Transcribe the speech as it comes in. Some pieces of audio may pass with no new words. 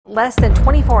less than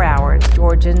 24 hours,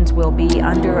 Georgians will be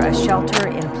under a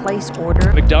shelter-in-place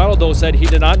order. McDonald, though, said he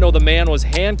did not know the man was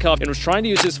handcuffed and was trying to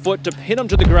use his foot to pin him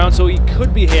to the ground so he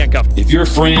could be handcuffed. If your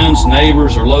friends,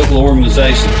 neighbors, or local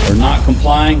organizations are not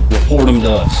complying, report them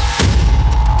to us.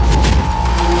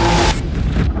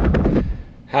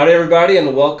 Howdy, everybody,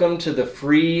 and welcome to the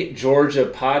Free Georgia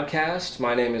podcast.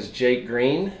 My name is Jake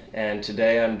Green, and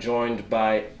today I'm joined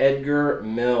by Edgar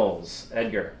Mills.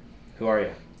 Edgar, who are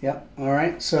you? Yep. All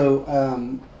right. So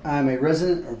I'm a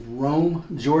resident of Rome,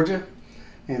 Georgia,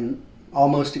 and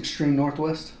almost extreme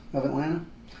northwest of Atlanta.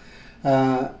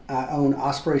 I own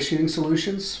Osprey Shooting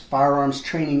Solutions, firearms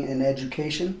training and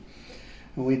education,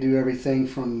 and we do everything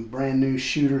from brand new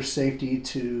shooter safety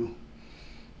to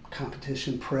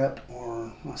competition prep,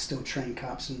 or I still train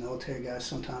cops and military guys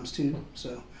sometimes too.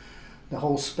 So the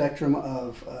whole spectrum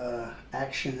of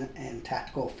action and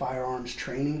tactical firearms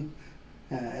training.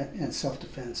 And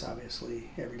self-defense, obviously,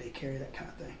 everyday carry, that kind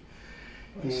of thing.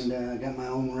 Nice. And I got my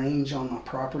own range on my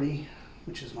property,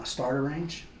 which is my starter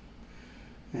range.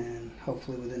 And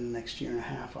hopefully within the next year and a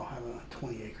half, I'll have a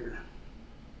 20-acre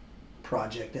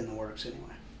project in the works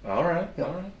anyway. All right, yep.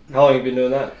 All right. How long have you been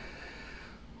doing that?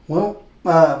 Well,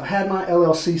 I've had my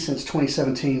LLC since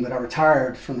 2017, but I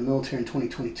retired from the military in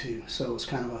 2022. So it was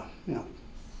kind of a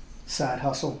side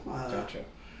hustle. Gotcha.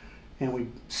 And we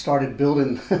started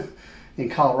building in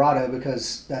Colorado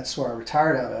because that's where I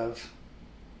retired out of,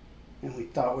 and we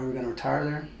thought we were going to retire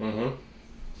there,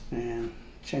 and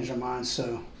changed our minds.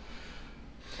 So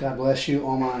God bless you,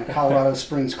 all my Colorado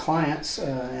Springs clients,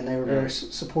 and they were very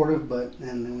supportive. But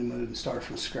and then we moved and started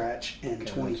from scratch in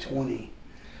 2020.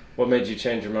 What made you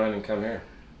change your mind and come here?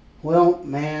 Well,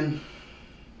 man,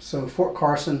 so Fort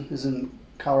Carson is in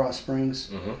Colorado Springs,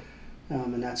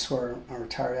 and that's where I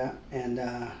retired at, and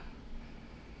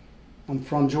I'm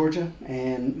from Georgia,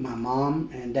 and my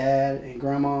mom and dad and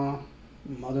grandma,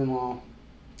 mother-in-law,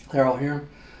 they're all here.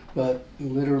 But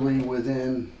literally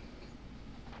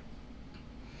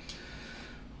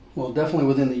definitely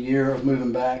within the year of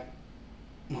moving back,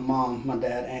 my mom, my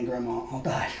dad, and grandma all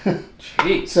died.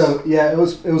 Jeez. So yeah, it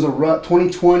was a rough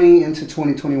 2020 into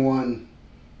 2021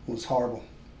 was horrible.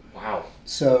 Wow.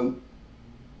 So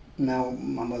now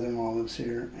my mother-in-law lives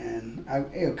here, and I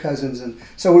have cousins, and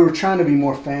so we were trying to be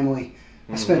more family.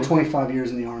 I spent 25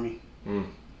 years in the Army.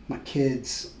 My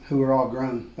kids, who were all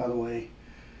grown, by the way,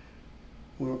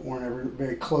 weren't ever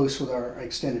very close with our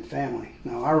extended family.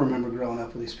 Now, I remember growing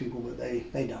up with these people, but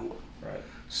they don't. Right.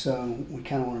 So we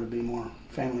kind of wanted to be more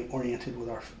family-oriented with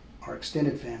our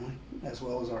extended family, as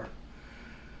well as our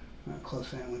close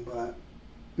family. But,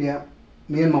 yeah,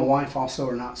 me and my wife also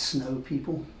are not snow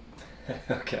people.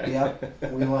 Okay.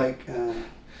 Yep. We like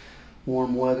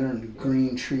warm weather and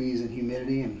green trees and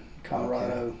humidity, and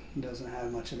Colorado doesn't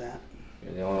have much of that.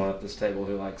 You're the only one at this table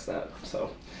who likes that,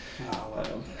 so.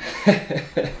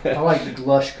 I like the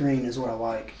lush green is what I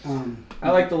like.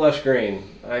 I like the lush green.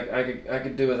 I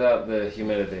could do without the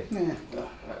humidity. Yeah.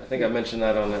 I think I mentioned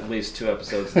that on at least 2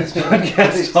 episodes of this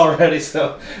podcast already,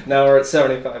 so now we're at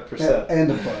 75%. And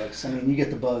the bugs. I mean, you get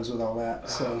the bugs with all that,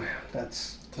 so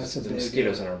that's a the big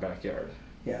mosquitoes in our backyard.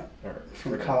 Yeah.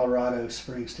 From Colorado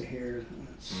Springs to here,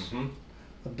 it's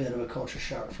a bit of a culture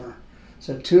shock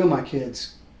so 2 of my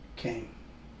kids came.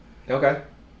 Okay.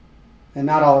 And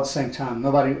not all at the same time.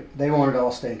 They wanted to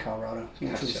all stay in Colorado,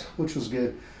 which was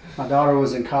good. My daughter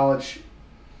was in college.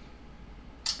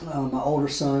 My older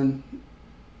son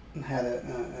had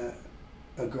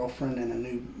a girlfriend and a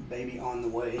new baby on the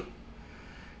way.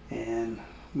 And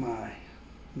my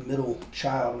middle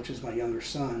child, which is my younger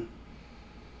son,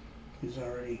 he's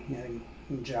already getting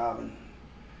a job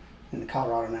in the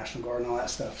Colorado National Guard and all that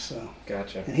stuff. So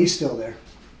Gotcha. And he's still there.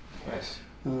 Nice.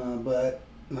 But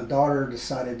my daughter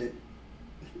decided that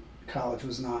college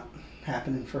was not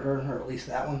happening for her, or at least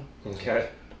that one. Okay.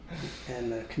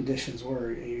 And the conditions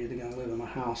were, you're either going to live in my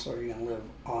house or you're going to live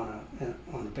on the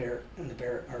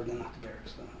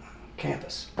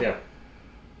campus. Yeah.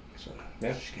 So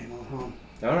yeah. She came on home.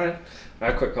 All right.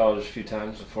 I quit college a few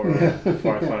times before I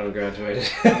finally graduated.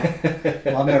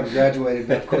 Well, I've never graduated,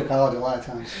 but I've quit college a lot of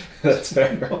times. That's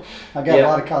fair. I got a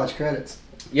lot of college credits.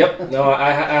 Yep. No,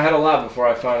 I had a lot before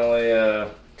I finally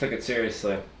took it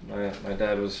seriously. My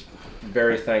dad was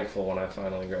very thankful when I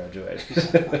finally graduated.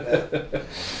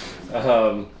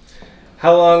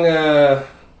 How long,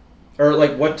 or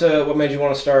like what made you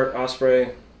want to start Osprey?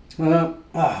 Oh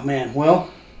man, well,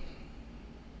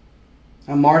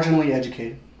 I'm marginally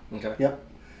educated. Okay. Yep.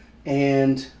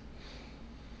 And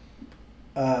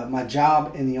my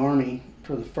job in the Army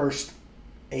for the first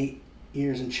 8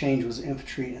 years and change was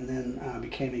infantry, and then I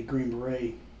became a Green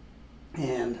Beret.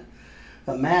 And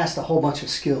amassed a whole bunch of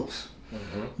skills.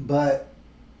 But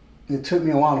it took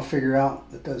me a while to figure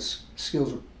out that those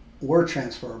skills were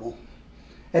transferable.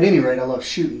 At any rate, I love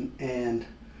shooting, and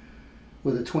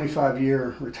with a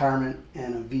 25-year retirement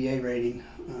and a VA rating,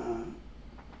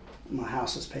 my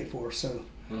house is paid for. So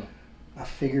I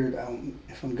figured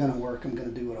if I'm going to work, I'm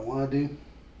going to do what I want to do.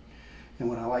 And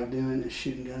what I like doing is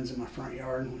shooting guns in my front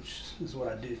yard, which is what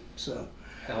I do. So,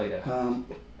 Hell yeah.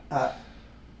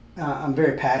 I'm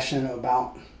very passionate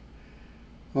about,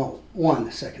 well, one,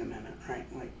 the Second Amendment, right?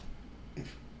 Like,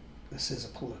 if this is a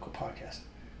political podcast.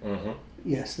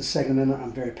 Yes, the Second Amendment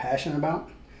I'm very passionate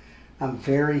about. I'm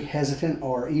very hesitant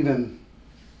or even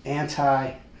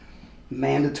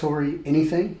anti-mandatory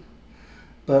anything,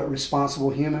 but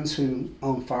responsible humans who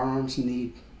own firearms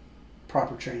need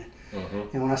proper training.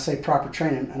 And when I say proper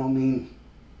training, I don't mean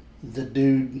the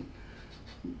dude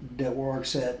that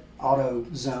works at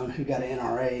AutoZone who got an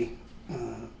NRA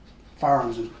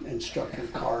firearms instructor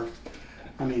card.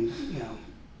 I mean,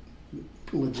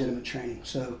 legitimate training.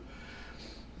 So,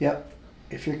 yep,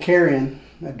 if you're carrying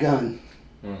a gun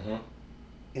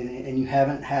and you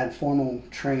haven't had formal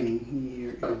training,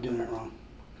 you're doing it wrong.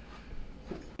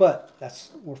 But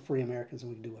we're free Americans and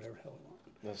we can do whatever the hell we want.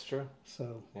 That's true.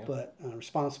 So, but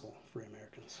responsible free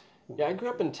Americans. Yeah, I grew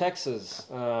up in Texas.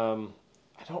 I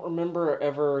don't remember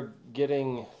ever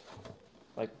getting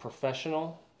like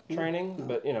professional training,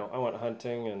 but I went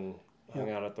hunting and hung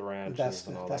out at the ranches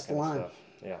and all that kind of stuff.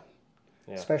 Yeah.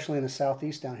 Especially in the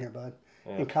southeast down here, bud.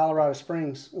 Yeah. In Colorado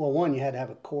Springs, well, one, you had to have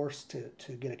a course to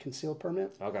get a concealed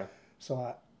permit. Okay.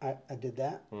 So I did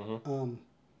that.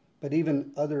 But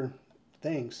even other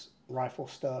things, rifle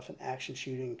stuff and action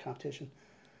shooting and competition,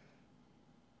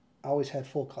 I always had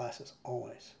full classes,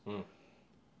 always.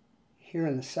 Here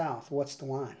in the South, what's the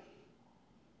line?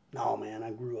 No, man, I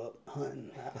grew up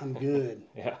hunting. I'm good.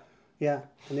 Yeah.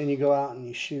 And then you go out and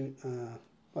you shoot,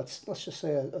 let's just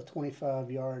say a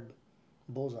 25-yard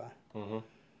bullseye.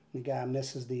 The guy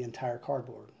misses the entire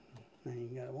cardboard. And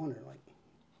you got to wonder, like,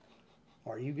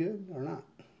 are you good or not?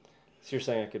 So you're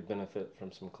saying I could benefit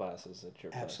from some classes at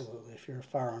your place? Absolutely. If you're a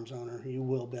firearms owner, you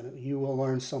will benefit. You will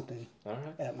learn something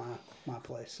at my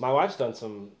place. My wife's done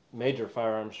some major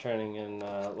firearms training in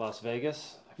Las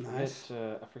Vegas. I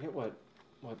forget what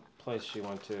place she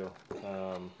went to,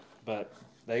 but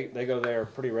they go there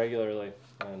pretty regularly,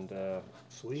 and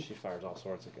Sweet. She fires all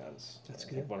sorts of guns. That's I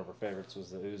good. think one of her favorites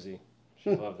was the Uzi. She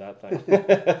loved that thing.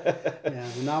 Yeah,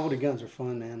 the novelty guns are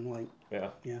fun, man. Like, yeah.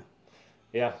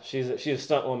 She's a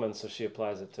stunt woman, so she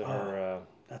applies it to her.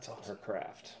 That's awesome. Her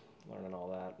craft, learning all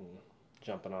that and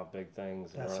jumping off big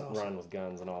things and Awesome. running with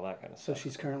guns and all that kind of So stuff.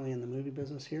 she's currently in the movie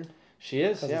business here? She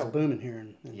is, yeah. It's booming here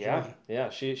in Georgia. Yeah.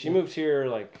 She moved here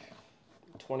like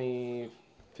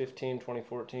 2015,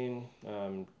 2014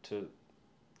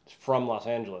 from Los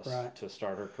Angeles to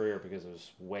start her career because it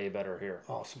was way better here.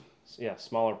 Awesome. Yeah,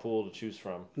 smaller pool to choose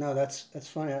from. No, that's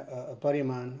funny. A buddy of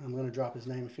mine, I'm going to drop his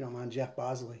name if you don't mind, Jeff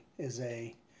Bosley, is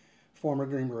a former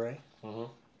Green Beret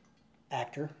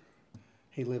actor.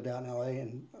 He lived out in L.A.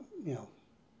 and,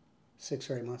 6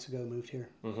 or 8 months ago moved here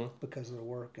because of the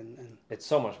work. And it's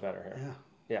so much better here.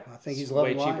 Yeah. I think he's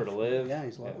way loving cheaper life. to live. Yeah,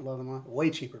 he's loving life. Way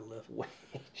cheaper to live. Way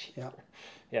cheaper.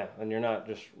 Yeah, and you're not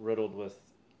just riddled with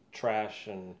trash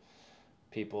and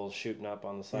people shooting up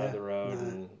on the side of the road.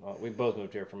 And we both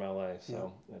moved here from LA,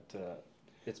 so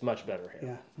it's much better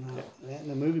here. And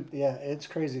the movie, it's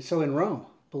crazy. So in Rome,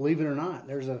 believe it or not,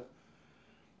 there's a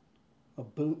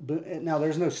boom. Now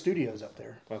there's no studios up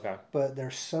there. Okay. But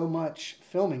there's so much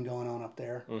filming going on up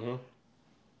there.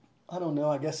 I don't know.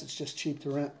 I guess it's just cheap to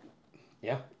rent.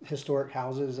 Historic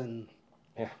houses and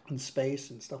space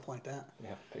and stuff like that.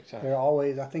 Yeah, big time. They're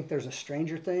always. I think there's a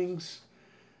Stranger Things.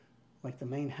 Like the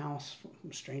main house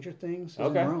from Stranger Things is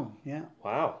in Rome. Yeah.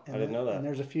 Wow. I didn't know that. And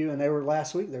there's a few, and they were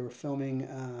last week. They were filming.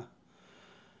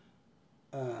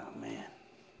 I'm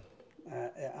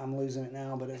losing it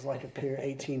now, but it's like a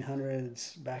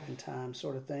 1800s back in time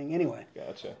sort of thing. Anyway.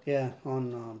 Gotcha. Yeah,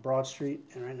 on Broad Street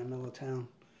and right in the middle of town.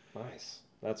 Nice.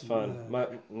 That's fun.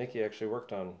 Nikki actually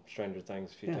worked on Stranger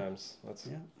Things a few times. That's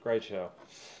a great show.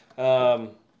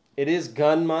 It is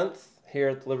Gun Month here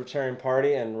at the Libertarian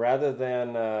Party, and rather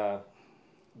than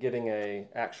getting a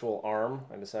actual arm,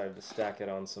 I decided to stack it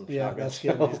on some shotgun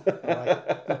shells.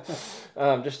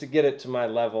 Just to get it to my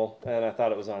level, and I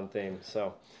thought it was on theme.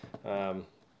 So,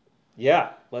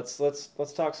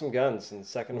 let's talk some guns and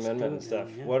Second Amendment and stuff.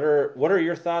 Yeah. What are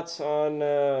your thoughts on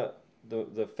the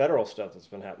federal stuff that's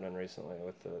been happening recently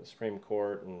with the Supreme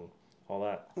Court and all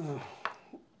that?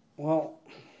 Well,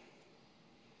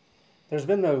 there's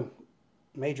been no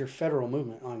major federal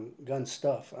movement on gun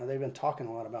stuff. They've been talking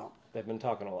a lot about they've been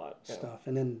talking a lot. Stuff.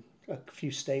 And then a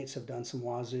few states have done some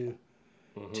wazoo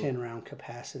 10-round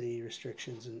capacity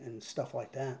restrictions and stuff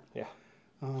like that. Yeah.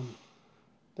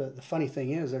 The funny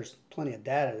thing is there's plenty of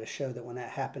data to show that when that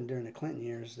happened during the Clinton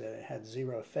years that it had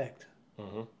zero effect.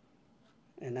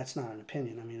 And that's not an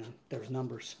opinion. I mean, there's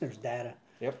numbers, there's data.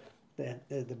 Yep.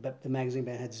 That the magazine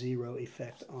ban had zero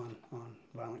effect on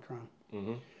violent crime.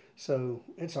 So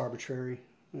it's arbitrary.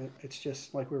 It's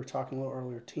just like we were talking a little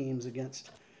earlier, teams against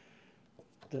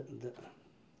the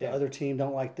other team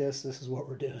don't like this. This is what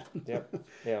we're doing. Yep.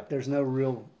 Yeah. There's no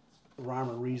real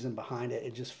rhyme or reason behind it.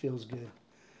 It just feels good.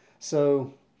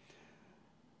 So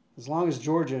as long as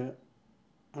Georgia,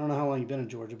 I don't know how long you've been in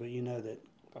Georgia, but you know that.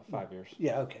 About 5 years.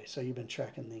 Yeah, okay. So you've been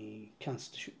tracking the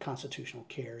constitutional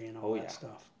carry and all that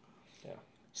stuff. Yeah.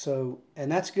 So,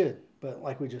 and that's good. But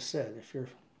like we just said, if you're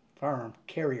a firearm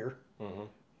carrier,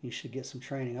 you should get some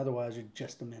training. Otherwise, you're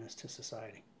just a menace to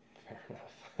society. Fair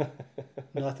enough.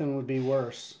 Nothing would be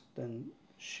worse than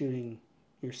shooting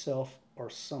yourself or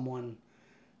someone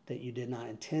that you did not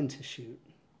intend to shoot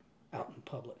out in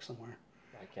public somewhere.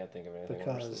 I can't think of anything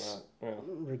because worse than that. Yeah.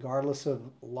 Regardless of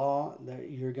law, that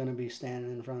you're going to be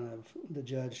standing in front of the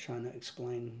judge trying to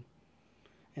explain.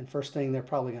 And first thing they're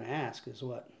probably going to ask is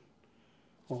what?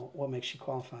 Well, what makes you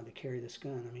qualified to carry this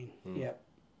gun? I mean, yep,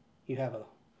 you have a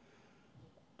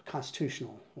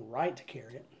constitutional right to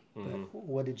carry it, but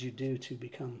what did you do to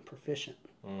become proficient?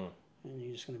 And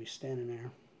you're just going to be standing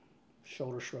there,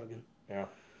 shoulder shrugging. Yeah.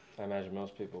 I imagine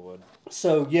most people would.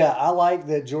 So, yeah, I like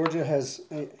that Georgia has,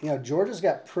 Georgia's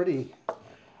got pretty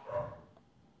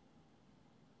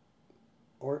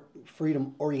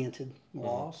freedom-oriented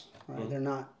laws, right? They're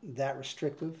not that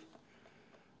restrictive.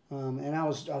 And I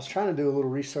was trying to do a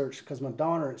little research because my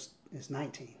daughter is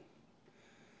 19,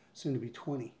 soon to be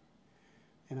 20.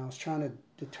 And I was trying to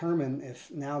determine if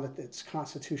now that it's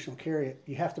constitutional carry,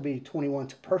 you have to be 21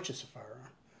 to purchase a firearm.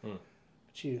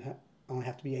 But you only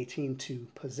have to be 18 to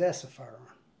possess a firearm.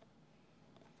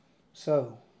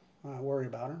 So I worry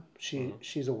about her.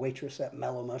 She's a waitress at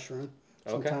Mellow Mushroom.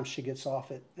 Sometimes she gets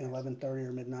off at 11:30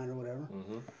 or midnight or whatever.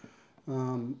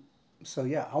 So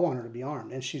yeah, I want her to be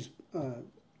armed, and she's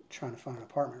trying to find an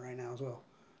apartment right now as well.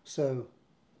 So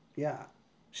yeah,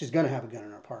 she's going to have a gun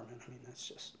in her apartment. I mean, that's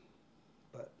just.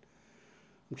 But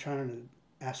I'm trying to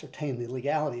ascertain the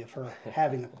legality of her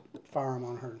having a firearm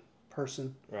on her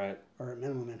person, right, or at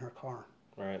minimum in her car.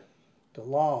 Right. The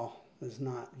law is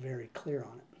not very clear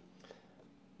on it.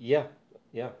 Yeah.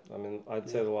 I mean, I'd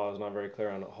say the law is not very clear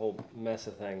on a whole mess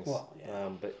of things. Well, yeah.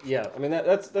 But yeah, I mean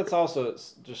that's also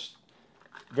just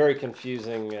very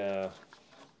confusing. I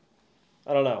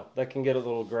don't know. That can get a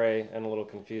little gray and a little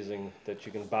confusing. That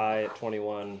you can buy at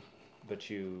 21, but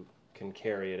you can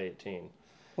carry at 18.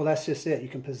 Well, that's just it. You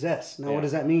can possess. Now, what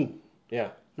does that mean? Yeah.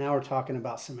 Now we're talking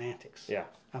about semantics. Yeah.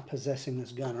 I'm possessing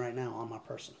this gun right now on my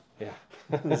person. Yeah.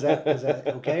 Is that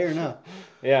okay or no?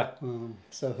 Yeah.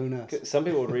 So who knows? Some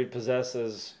people would read possess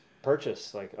as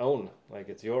purchase, like own, like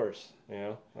it's yours. You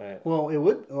know. Right. Well, it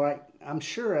would. Like I'm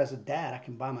sure as a dad, I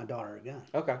can buy my daughter a gun.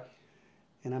 Okay.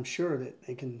 And I'm sure that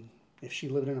they can. If she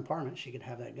lived in an apartment, she could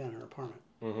have that gun in her apartment.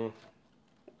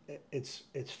 It's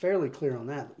fairly clear on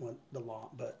that the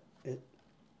law, but it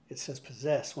says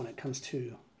possess when it comes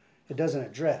to. It doesn't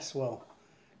address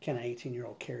can an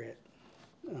 18-year-old carry it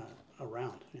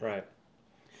around? You know? Right.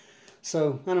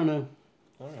 So I don't know.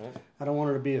 All right. I don't want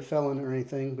her to be a felon or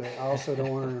anything, but I also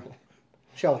don't want her.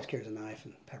 She always carries a knife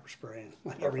and pepper spray and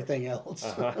like everything else.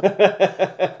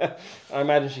 I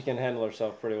imagine she can handle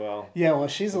herself pretty well. Yeah, well,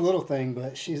 she's a little thing,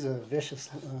 but she's a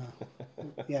vicious.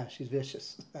 She's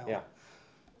vicious. Yeah,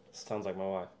 sounds like my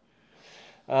wife.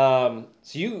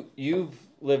 So you've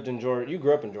lived in Georgia. You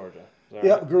grew up in Georgia. Yep,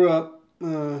 right? Grew up.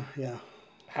 Yeah.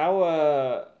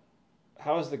 How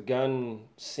has the gun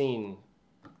scene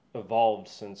evolved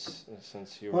since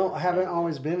you were? Well, I haven't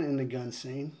always been in the gun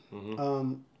scene.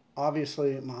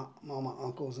 Obviously, all my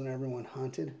uncles and everyone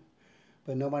hunted,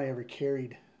 but nobody ever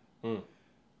carried a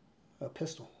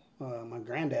pistol. My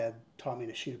granddad taught me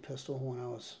to shoot a pistol when I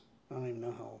don't even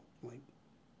know how, like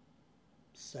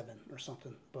 7 or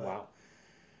something. But wow.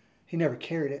 He never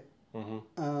carried it.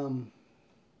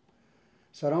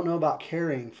 So I don't know about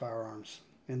carrying firearms.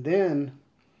 And then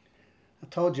I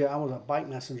told you I was a bike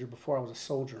messenger before I was a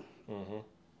soldier.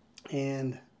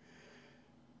 And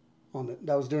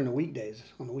that was during the weekdays.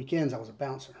 On the weekends, I was a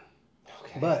bouncer.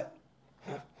 Okay. But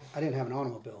I didn't have an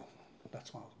automobile.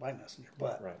 That's why I was a bike messenger.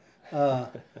 But right.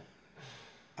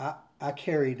 I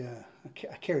carried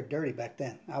dirty back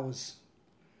then. I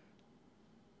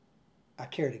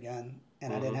carried a gun,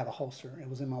 and I didn't have a holster. It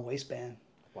was in my waistband.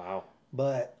 Wow.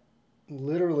 But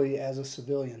literally, as a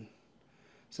civilian,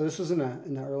 So this was in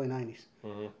the early 90s.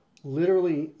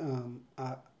 Literally,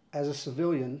 as a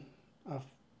civilian, I've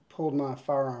pulled my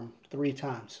firearm 3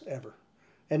 times ever.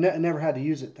 And never had to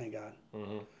use it, thank God.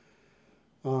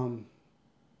 One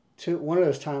of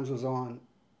those times was on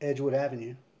Edgewood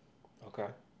Avenue. Okay.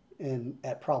 And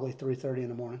at probably 3:30 in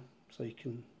the morning. So you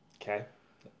can... Okay.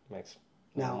 That makes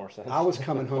more sense. I was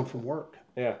coming home from work.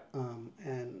 Yeah.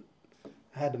 And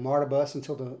I had to MARTA bus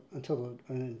until the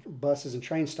buses and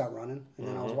trains stopped running, and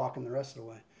then I was walking the rest of the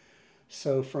way.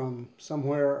 So from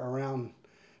somewhere around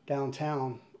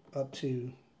downtown up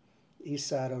to east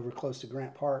side over close to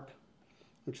Grant Park,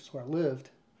 which is where I lived.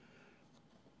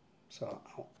 So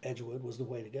Edgewood was the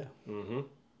way to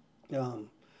go.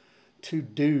 2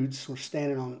 dudes were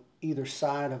standing on either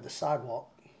side of the sidewalk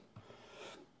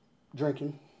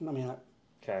drinking. I mean,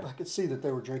 I could see that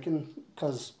they were drinking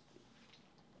because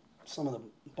some of the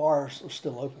bars are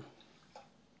still open.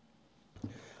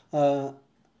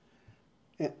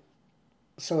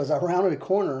 So as I rounded a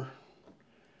corner,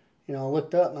 I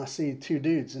looked up and I see 2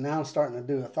 dudes, and now I'm starting to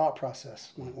do a thought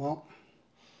process. I'm like, well,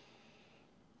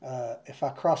 if I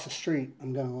cross the street,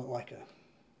 I'm going to look like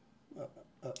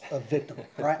a victim,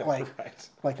 right?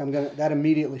 Like I'm gonna. That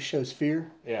immediately shows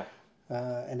fear. Yeah.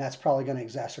 And that's probably going to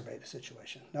exacerbate the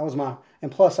situation. That was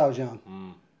and plus I was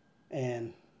young,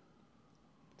 and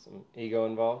some ego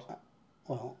involved.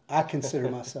 Well, I consider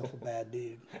myself a bad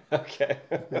dude. Okay.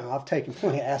 Now, I've taken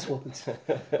plenty of ass whoopings,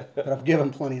 but I've given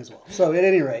plenty as well. So at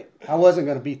any rate, I wasn't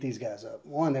going to beat these guys up.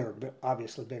 1, they were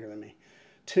obviously bigger than me.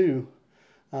 2,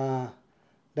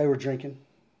 they were drinking,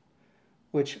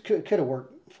 which could have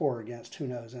worked for or against, who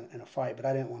knows, in a fight, but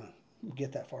I didn't want to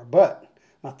get that far. But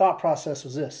my thought process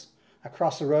was this. I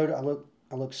crossed the road,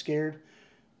 I looked scared,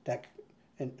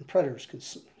 and predators could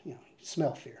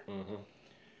smell fear.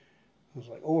 I was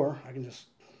like, or I can just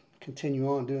continue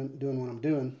on doing what I'm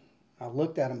doing. I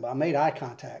looked at him, but I made eye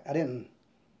contact. I didn't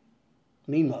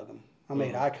mean mug him. I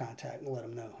made eye contact and let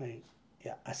him know, hey,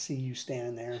 yeah, I see you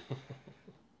standing there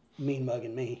mean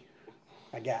mugging me.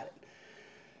 I got it.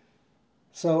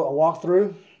 So I walked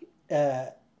through,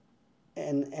 and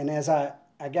as I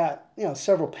got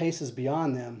several paces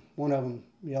beyond them, one of them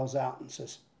yells out and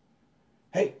says,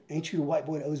 "Hey, ain't you the white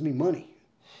boy that owes me money?"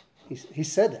 He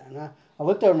said that, and I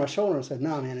looked over my shoulder and said,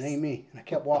 "No, man, it ain't me." And I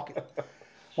kept walking.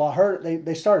 Well, I heard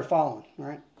they started following,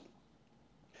 right?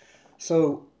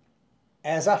 So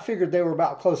as I figured they were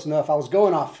about close enough, I was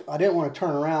going off. I didn't want to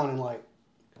turn around and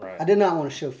I did not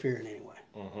want to show fear in any way.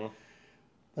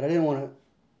 But I didn't want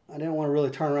to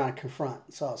really turn around and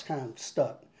confront, so I was kind of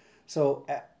stuck. So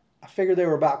I figured they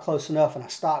were about close enough, and I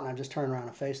stopped and I just turned around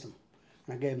and faced them.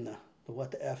 And I gave them the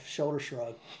what the F shoulder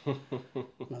shrug. And I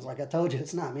was like, I told you,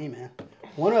 it's not me, man.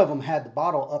 One of them had the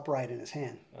bottle upright in his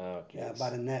hand. Oh, yeah, by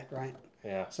the neck, right?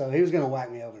 Yeah. So he was going to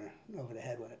whack me over the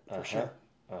head with it, for sure.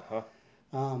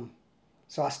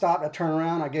 So I stopped, I turned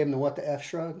around, I gave him the what the F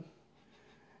shrug.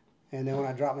 And then when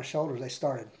I dropped my shoulders, they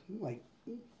started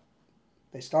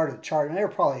charging. They were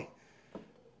probably,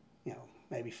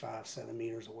 maybe 5-7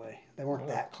 meters away. They weren't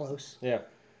that close. Yeah.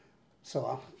 So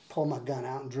I pulled my gun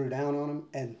out and drew down on them,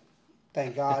 and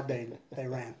thank God they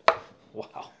ran.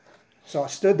 Wow. So I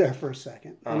stood there for a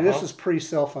second. I mean, this was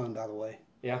pre-cell phone, by the way.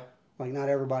 Yeah. Like, not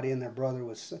everybody and their brother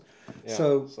was. Yeah.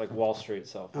 So it's like Wall Street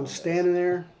cell phone. I'm standing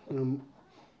there, and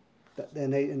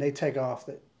they take off.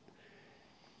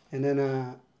 And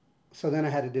then, so then I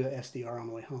had to do an SDR on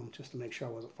the way home just to make sure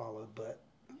I wasn't followed. But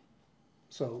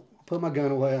so I put my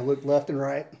gun away. I looked left and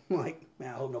right. I'm like,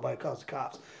 man, I hope nobody calls the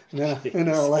cops. And then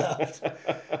I left.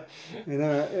 And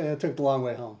then I took the long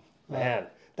way home. Man,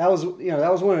 that was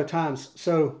one of the times.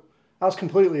 So I was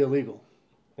completely illegal.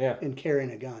 Yeah. In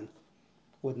carrying a gun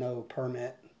with no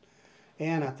permit,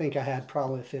 and I think I had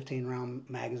probably a 15-round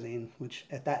magazine, which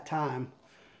at that time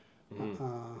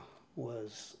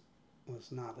was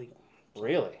not legal.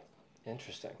 Really?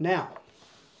 Interesting. Now,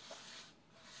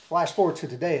 flash forward to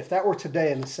today. If that were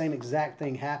today and the same exact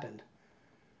thing happened,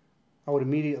 I would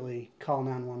immediately call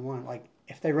 911. Like,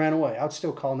 if they ran away, I would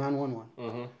still call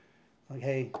 911. Like,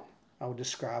 hey, I would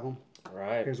describe them.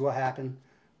 Right. Here's what happened.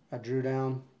 I drew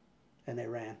down, and they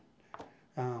ran.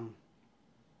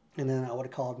 And then I would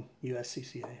have called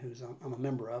USCCA, who's I'm a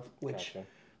member of, which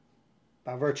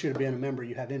by virtue of being a member,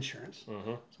 you have insurance.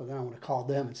 So then I would have called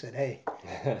them and said, hey,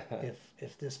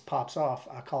 if this pops off,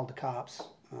 I called the cops.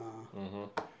 And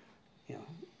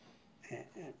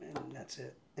that's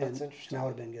it. That's interesting. And I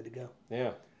would have been good to go.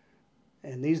 Yeah.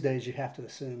 And these days, you have to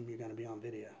assume you're going to be on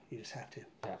video. You just have to.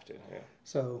 Have to, yeah.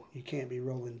 So you can't be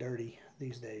rolling dirty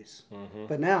these days.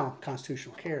 But now,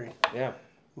 constitutional carry. Yeah.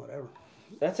 Whatever.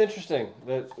 That's interesting.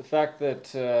 The fact that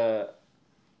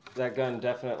that gun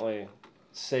definitely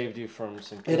saved you from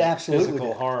some It absolutely physical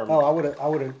did. harm. Oh, I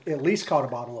would have at least caught a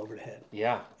bottle over the head.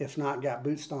 Yeah. If not, got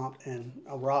boot stomped and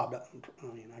robbed. I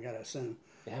mean, I got to assume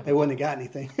but they wouldn't have got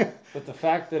anything. But the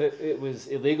fact that it was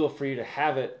illegal for you to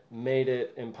have it made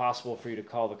it impossible for you to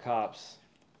call the cops.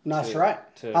 No, that's right.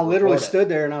 To I literally report it. stood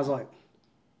there and I was like,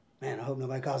 man, I hope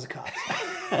nobody calls the cops.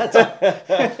 And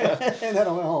then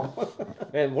I went home.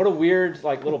 Man, what a weird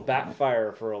little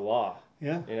backfire for a law.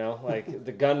 Yeah. You know,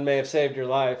 the gun may have saved your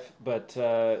life, but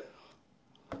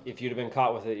if you'd have been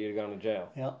caught with it, you'd have gone to jail.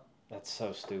 Yeah. That's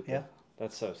so stupid. Yeah.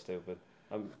 That's so stupid.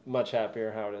 I'm much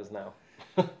happier how it is now.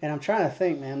 And I'm trying to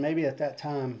think, man, maybe at that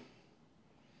time,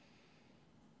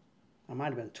 I might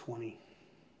have been 20.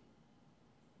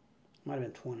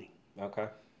 Okay.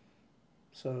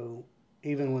 So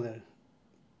even with a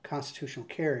constitutional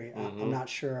carry, I'm not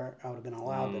sure I would have been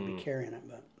allowed to be carrying it,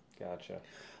 but Gotcha.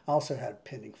 I also had a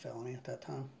pending felony at that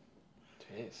time.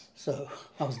 Jeez. So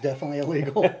I was definitely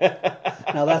illegal.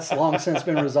 Now that's long since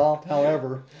been resolved.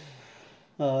 However,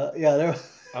 there.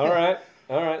 All right.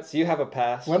 So you have a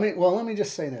pass. Let me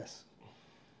just say this: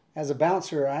 as a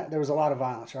bouncer, there was a lot of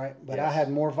violence, right? But I Yes.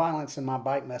 had more violence in my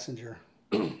bike messenger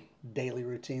daily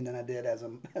routine than I did as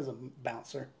a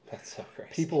bouncer. That's so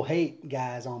crazy. People hate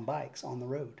guys on bikes on the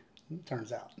road. It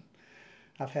turns out,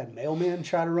 I've had mailmen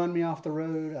try to run me off the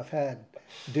road. I've had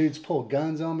dudes pull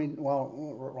guns on me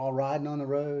while riding on the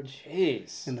road.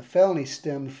 Jeez. And the felony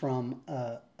stemmed from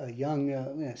a young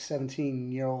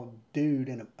 17-year-old dude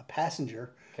and a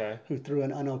passenger Okay. who threw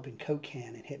an unopened Coke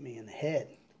can and hit me in the head.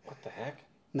 What the heck?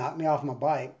 Knocked me off my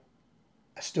bike.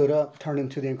 I stood up, turned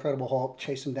into the Incredible Hulk,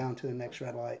 chased him down to the next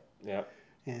red light, Yep.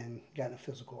 and got in a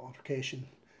physical altercation.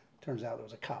 Turns out there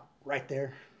was a cop right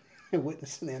there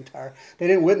witnessing the entire... They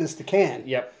didn't witness the can.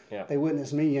 Yep. They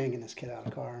witnessed me yanking this kid out of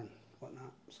the car and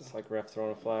whatnot. So. It's like ref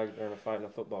throwing a flag during a fight in a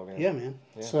football game. Yeah, man.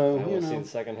 Yeah. So, I want to see the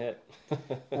second hit.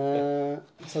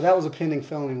 So that was a pending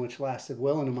felony, which lasted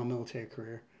well into my military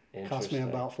career. Cost me Interesting.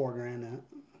 about $4,000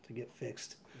 to get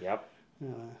fixed. Yep.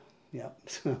 Yep.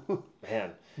 So,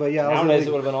 Man. but yeah, Nowadays it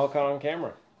would have been all caught on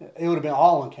camera. it would have been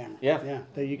all on camera. Yeah.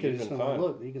 Yeah. You could You'd just been been like, fine.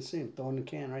 look, you can see him throwing the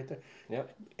can right there.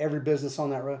 Yep. Every business on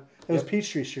that road. It was Yep.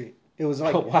 Peachtree Street. It was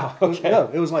like, Oh, wow. it was, Okay. no,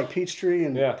 it was like Peachtree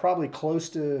and Yeah. probably close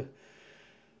to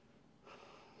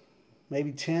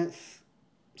maybe 10th,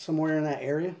 somewhere in that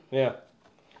area. Yeah.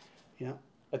 Yeah.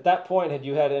 At that point, had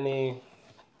you had any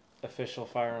official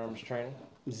firearms training?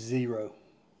 Zero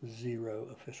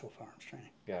official firearms training.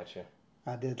 Gotcha.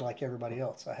 I did like everybody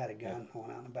else. I had a gun. I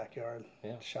went out in the backyard,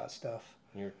 shot stuff.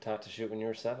 You were taught to shoot when you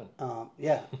were 7.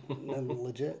 Yeah,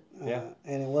 legit. Yeah.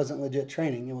 And it wasn't legit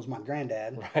training. It was my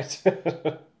granddad, Right.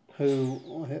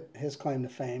 who his claim to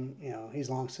fame, he's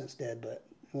long since dead, but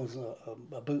was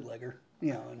a bootlegger, in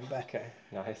the back. Okay.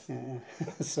 Nice. Yeah.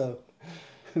 So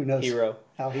who knows Hero.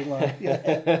 how he learned.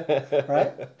 Yeah.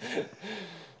 Right?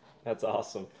 That's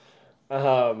awesome.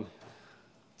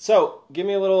 So give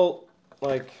me a little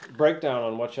breakdown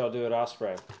on what y'all do at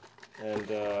Osprey,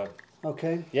 and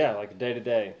Okay. like day to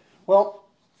day. Well,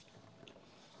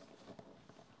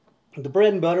 the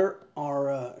bread and butter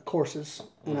are courses,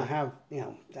 and I have, I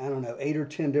don't know, 8 or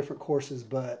 10 different courses,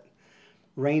 but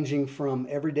ranging from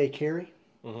everyday carry,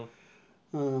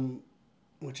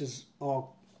 which is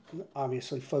all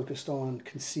obviously focused on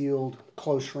concealed,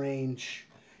 close range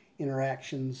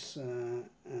interactions,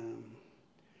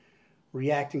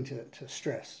 reacting to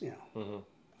stress.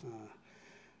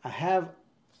 I have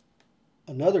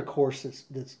another course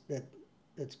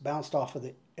that's bounced off of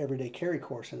the everyday carry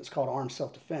course, and it's called Armed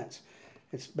Self-Defense.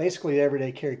 It's basically the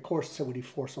everyday carry course, so we do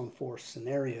force-on-force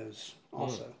scenarios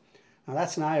also. Now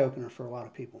that's an eye-opener for a lot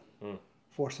of people.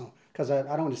 Force on, because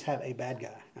I don't just have a bad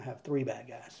guy. I have 3 bad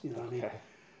guys. You know what I mean?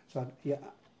 So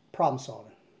problem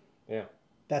solving. Yeah.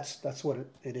 That's what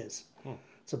it is.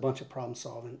 It's a bunch of problem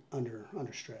solving under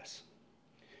stress.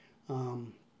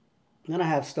 Then I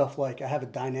have stuff like I have a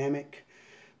dynamic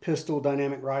pistol,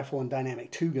 dynamic rifle, and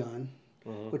dynamic 2-gun,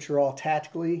 which are all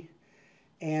tactically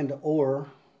and or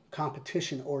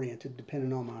competition oriented,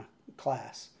 depending on my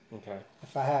class. Okay.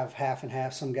 If I have half and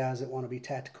half, some guys that want to be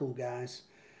tactical guys.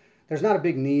 There's not a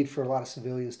big need for a lot of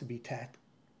civilians to be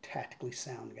tactically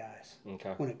sound guys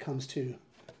when it comes to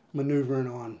maneuvering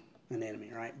on an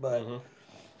enemy, right? But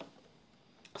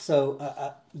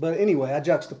but anyway, I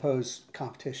juxtapose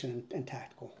competition and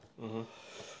tactical.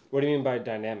 What do you mean by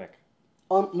dynamic?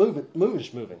 Moving,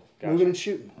 Just moving. Gotcha. moving and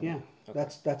shooting. Yeah,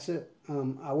 that's it.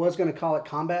 I was going to call it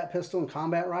combat pistol and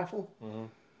combat rifle,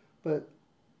 but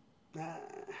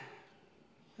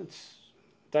it's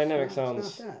Dynamic it's not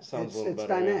sounds that. a little It's better.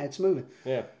 dynamic. It's moving.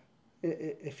 Yeah.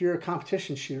 If you're a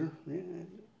competition shooter,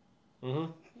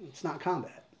 it's not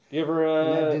combat. You ever?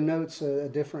 And that denotes a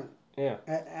different. Yeah.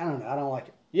 I don't know. I don't like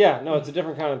it. Yeah, no, it's a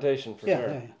different connotation for Yeah,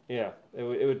 sure. yeah. It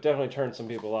would definitely turn some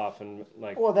people off, and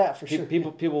like. Well, that for sure.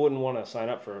 People wouldn't want to sign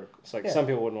up for. It's like some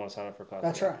people wouldn't want to sign up for a class.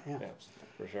 That's right. Yeah.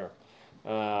 For sure.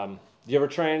 Do you ever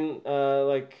train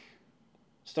like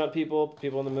stunt people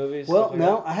in the movies? Well, like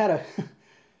no, that? I had a.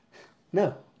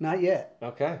 No, not yet.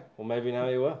 Okay. Well, maybe now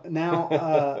you will.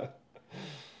 Now,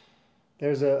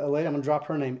 there's a lady, I'm going to drop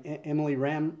her name, Emily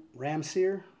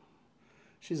Ramseer.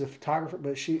 She's a photographer,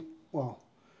 but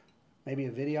maybe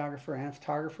a videographer and a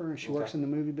photographer, and she works in the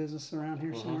movie business around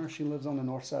here somewhere. She lives on the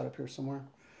north side up here somewhere.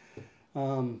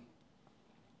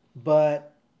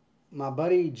 But my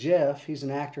buddy Jeff, he's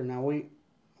an actor. Now,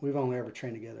 we've only ever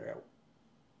trained together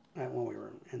at when we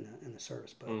were in the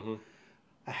service, but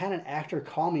I had an actor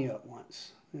call me up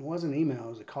once. It wasn't an email, it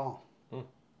was a call.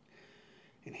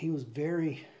 And he was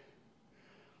very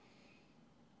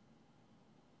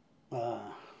I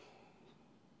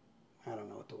don't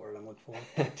know what the word I'm looking for.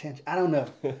 I don't know.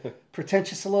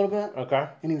 Pretentious a little bit. Okay.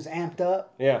 And he was amped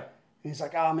up. Yeah. And he's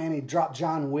like, oh man, he dropped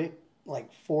John Wick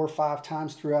like 4 or 5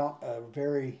 times throughout a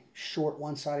very short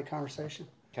one-sided conversation.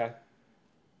 Okay.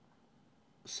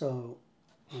 So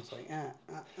I was like,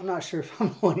 I'm not sure if I'm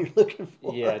the one you're looking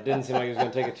for. Yeah, it didn't seem like he was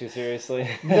going to take it too seriously.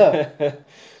 No,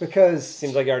 because...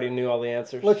 Seems like you already knew all the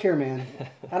answers. Look here, man.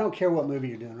 I don't care what movie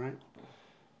you're doing, right?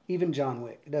 Even John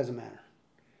Wick. It doesn't matter.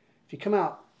 If you come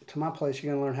out to my place,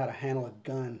 you're going to learn how to handle a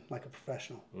gun like a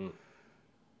professional. And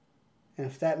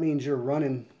if that means you're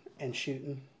running and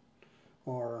shooting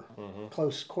or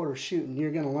close quarter shooting,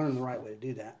 you're going to learn the right way to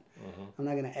do that. I'm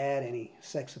not going to add any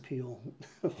sex appeal.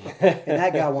 And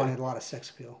that guy wanted a lot of sex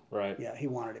appeal. Right. Yeah, he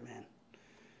wanted it, man.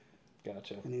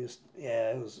 Gotcha. And he was,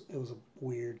 it was a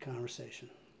weird conversation.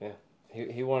 Yeah.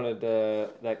 He wanted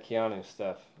that Keanu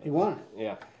stuff. He wanted it.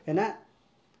 Yeah. And that,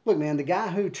 look, man, the guy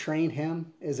who trained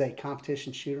him is a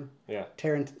competition shooter. Yeah.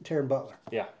 Taryn Butler.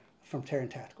 Yeah. From Taryn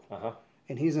Tactical. Uh-huh.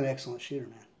 And he's an excellent shooter,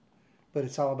 man. But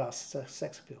it's all about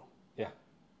sex appeal. Yeah.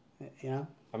 You know?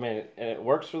 I mean, and it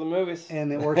works for the movies. And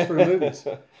it works for the movies.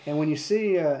 And when you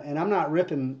see, and I'm not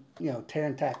ripping,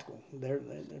 Taryn Tactical. They're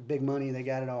big money. They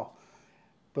got it all.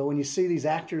 But when you see these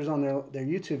actors on their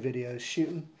YouTube videos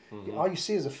shooting, all you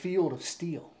see is a field of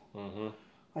steel.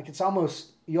 Like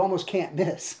you almost can't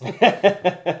miss. Do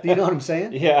you know what I'm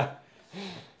saying? Yeah.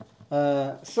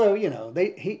 So,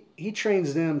 he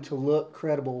trains them to look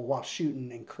credible while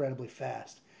shooting incredibly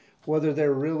fast. Whether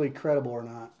they're really credible or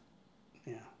not.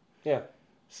 Yeah. Yeah.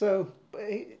 So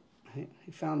he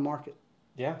found a market.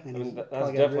 Yeah, and I mean, that's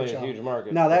probably got definitely a huge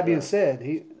market. Now, that being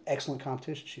said, excellent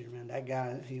competition shooter, man. That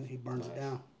guy, he burns it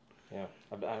down. Yeah.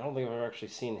 I don't think I've ever actually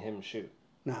seen him shoot.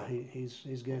 No, he's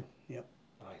good. Yep.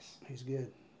 Nice. He's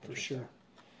good, for sure.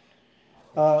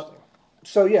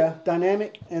 So, yeah,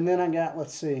 dynamic. And then I got,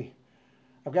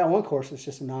 I've got one course that's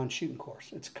just a non-shooting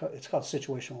course. It's called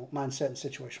Situational Mindset and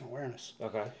Situational Awareness.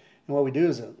 Okay. And what we do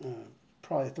is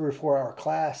probably a 3 or 4 hour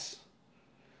class.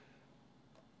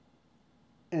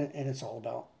 And it's all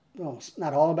about,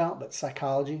 not all about, but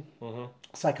psychology.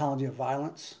 Psychology of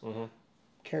violence.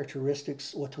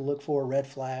 Characteristics, what to look for, red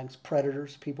flags,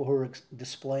 predators, people who are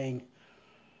displaying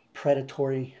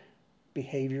predatory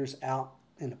behaviors out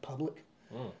in the public.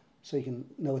 So you can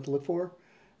know what to look for.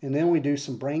 And then we do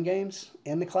some brain games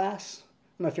in the class. I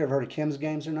don't know if you ever heard of Kim's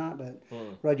Games or not, but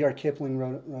Rudyard Kipling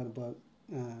wrote a book,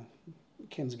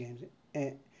 Kim's Games.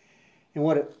 And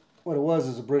what it was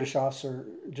is a British officer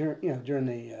during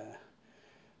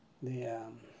the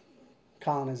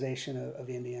colonization of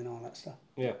India and all that stuff.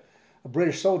 Yeah. A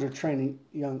British soldier training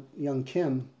young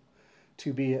Kim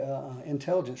to be an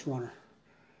intelligence runner.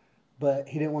 But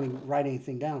he didn't want to write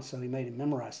anything down, so he made him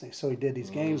memorize things. So he did these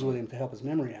games with him to help his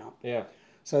memory out. Yeah.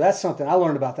 So that's something I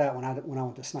learned about that when I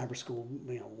went to sniper school,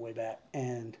 way back.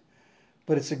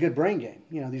 But it's a good brain game.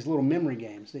 These little memory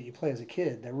games that you play as a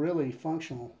kid. They're really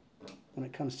functional when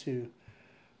it comes to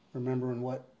remembering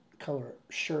what color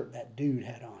shirt that dude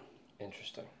had on.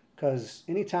 Interesting. Because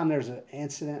anytime there's an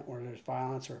incident or there's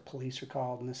violence or police are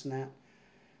called and this and that,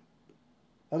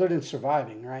 other than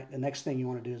surviving, right, the next thing you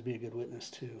want to do is be a good witness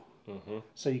too.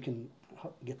 So you can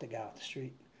get the guy off the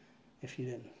street if you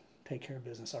didn't take care of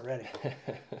business already.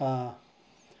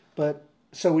 But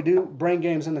so we do brain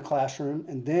games in the classroom,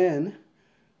 and then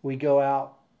we go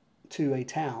out to a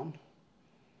town,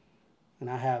 and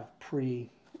I have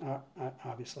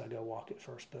obviously I go walk it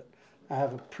first, but I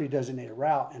have a pre-designated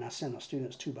route, and I send my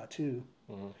students 2 by 2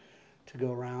 to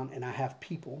go around, and I have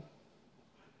people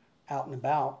out and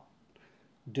about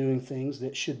doing things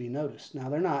that should be noticed. Now,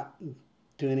 they're not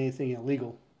doing anything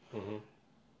illegal,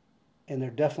 and they're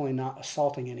definitely not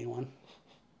assaulting anyone,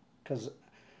 because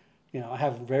I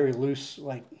have very loose,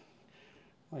 like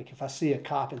if I see a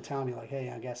cop in town, be like, hey,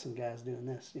 I got some guys doing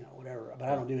this, whatever. But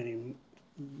I don't do any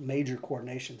major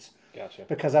coordinations. Gotcha.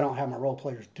 Because I don't have my role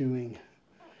players doing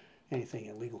anything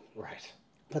illegal. Right.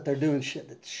 But they're doing shit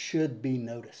that should be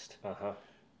noticed Uh-huh.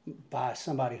 by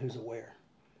somebody who's aware.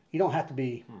 You don't have to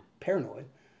be paranoid,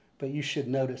 but you should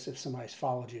notice if somebody's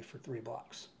followed you for 3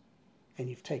 blocks and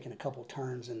you've taken a couple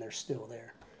turns and they're still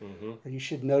there. Mm-hmm. Or you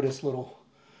should notice little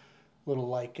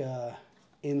like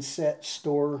inset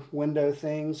store window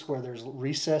things where there's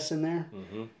recess in there.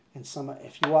 Mm-hmm. And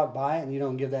if you walk by it and you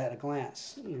don't give that a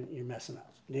glance, you're messing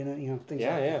up. Things like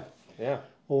that. Yeah.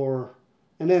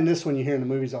 And then this one you hear in the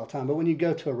movies all the time, but when you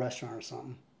go to a restaurant or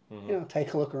something,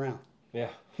 take a look around. Yeah.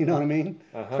 You know what I mean?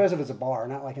 Uh-huh. Especially if it's a bar,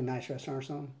 not like a nice restaurant or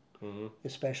something. Mm-hmm.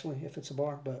 Especially if it's a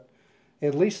bar, but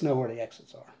at least know where the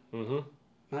exits are. Mm-hmm.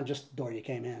 Not just the door you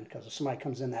came in, because if somebody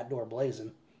comes in that door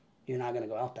blazing, you're not going to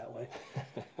go out that way.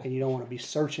 And you don't want to be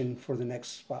searching for the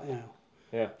next spot,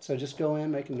 Yeah. So just go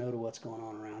in, make a note of what's going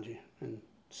on around you, and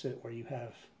sit where you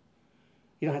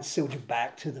don't have to sit with your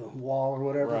back to the wall or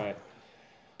whatever. Right.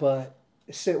 But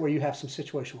sit where you have some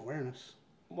situational awareness.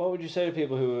 What would you say to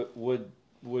people who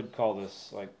would call this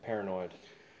like paranoid?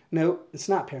 No, it's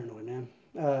not paranoid, man.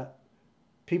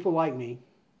 People like me,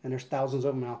 and there's thousands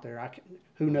of them out there.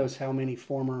 Who knows how many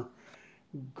former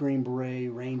Green Beret,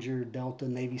 Ranger, Delta,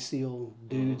 Navy SEAL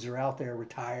dudes are out there,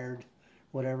 retired,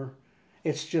 whatever.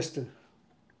 It's just the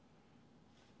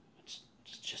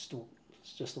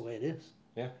way it is.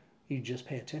 Yeah. You just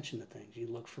pay attention to things. You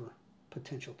look for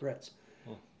potential threats.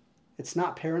 It's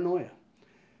not paranoia.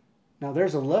 Now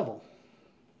there's a level,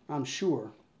 I'm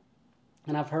sure,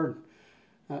 and I've heard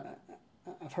a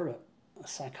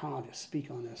psychologist speak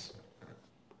on this.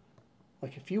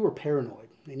 Like if you were paranoid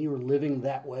and you were living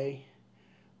that way,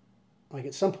 like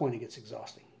at some point it gets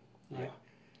exhausting, right?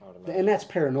 Yeah, and that's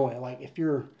paranoia. Like if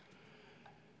you're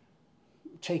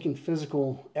taking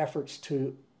physical efforts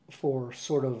for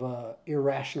sort of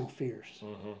irrational fears.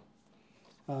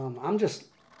 Mm-hmm. I'm just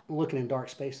looking in dark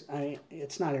space. I mean,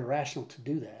 it's not irrational to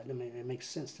do that. I mean, it makes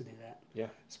sense to do that. Yeah.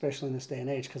 Especially in this day and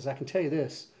age, because I can tell you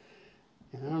this,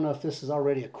 and I don't know if this is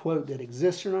already a quote that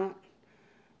exists or not,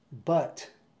 but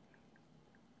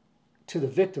to the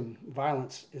victim,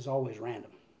 violence is always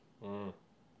random.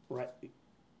 Right?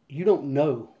 You don't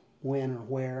know when or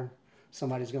where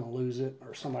somebody's going to lose it,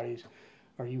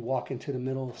 or you walk into the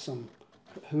middle of some,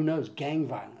 who knows, gang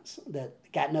violence that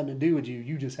got nothing to do with you.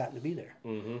 You just happen to be there.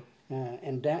 Mm-hmm.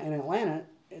 And down in Atlanta,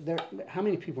 how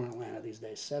many people are in Atlanta these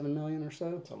days? 7 million or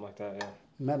so? Something like that,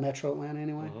 yeah. Metro Atlanta,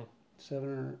 anyway. Mm-hmm.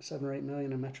 7 or 8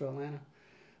 million in Metro Atlanta.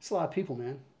 It's a lot of people,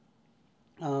 man.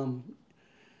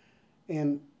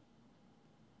 And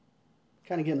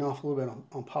kind of getting off a little bit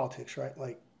on politics, right?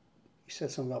 Like you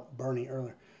said something about Bernie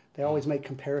earlier. They always make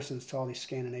comparisons to all these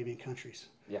Scandinavian countries.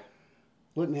 Yeah.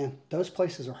 Look, man, those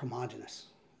places are homogenous.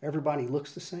 Everybody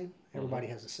looks the same. Everybody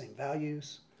has the same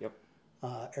values. Yep.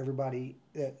 Everybody,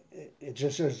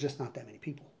 there's just not that many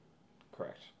people.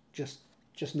 Correct. Just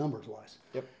numbers wise.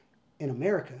 Yep. In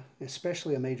America,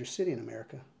 especially a major city in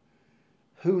America,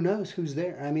 who knows who's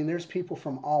there? I mean, there's people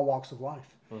from all walks of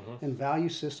life, and value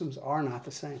systems are not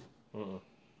the same. And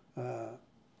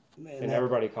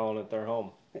everybody calling it their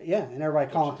home. Yeah, and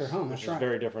everybody calling it their home. That's Which is right.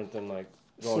 very different than like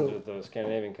going to the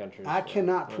Scandinavian countries. I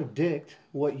cannot predict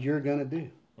what you're going to do.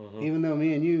 Even though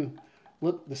me and you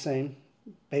look the same,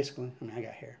 basically. I mean, I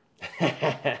got hair.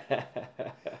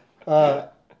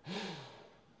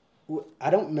 I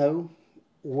don't know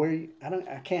where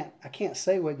I can't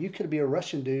say what you could be a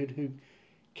Russian dude who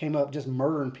came up just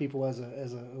murdering people as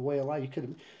a way of life. You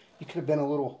could have been a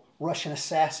little Russian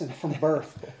assassin from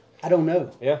birth. I don't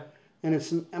know. Yeah. And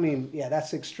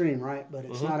that's extreme, right? But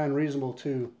it's not unreasonable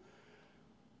to.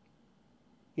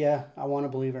 Yeah, I want to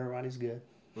believe everybody's good,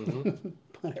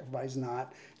 but everybody's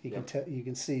not. You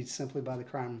can see simply by the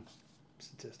crime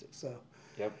statistics. So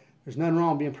there's nothing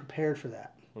wrong with being prepared for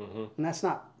that. And that's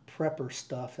not prepper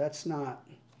stuff. That's not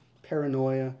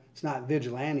paranoia. It's not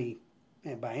vigilante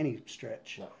by any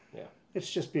stretch. No. Yeah. It's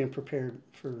just being prepared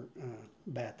for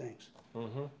bad things.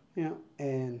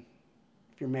 And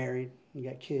if you're married, you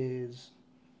got kids,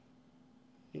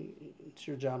 it's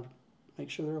your job to make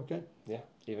sure they're okay. Yeah.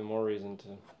 Even more reason to.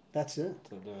 That's it.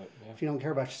 To do it. Yeah. If you don't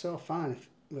care about yourself, fine.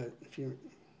 But if you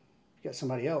got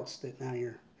somebody else that now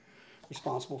you're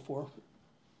responsible for,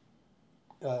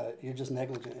 you're just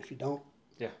negligent. If you don't,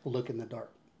 look in the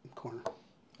dark corner.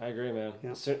 I agree, man.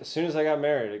 Yeah. As soon as I got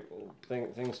married,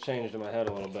 things changed in my head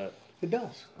a little bit. It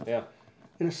does. Yeah.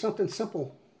 And it's something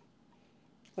simple,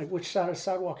 like which side of the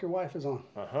sidewalk your wife is on.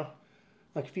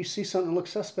 Like if you see something that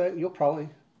looks suspect, you'll probably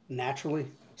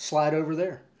naturally slide over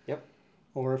there. Yep.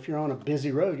 Or if you're on a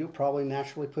busy road, you'll probably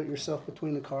naturally put yourself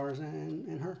between the cars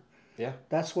and her. Yeah.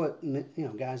 That's what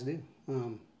guys do.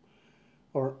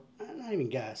 Or not even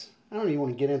guys. I don't even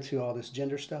want to get into all this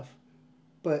gender stuff.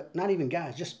 But not even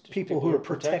guys, just people who are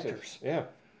protectors. Yeah.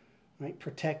 Right?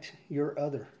 Protect your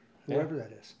other, whoever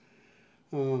that is.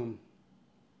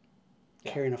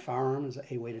 Carrying a firearm is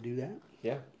a way to do that.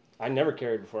 Yeah. I never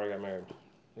carried before I got married.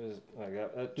 It was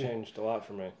like that changed a lot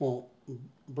for me. Well,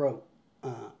 bro,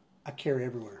 I carry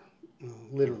everywhere,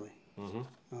 literally. Mm-hmm.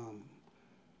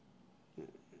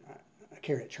 I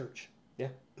carry at church. Yeah.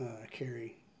 I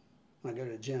carry when I go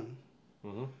to the gym.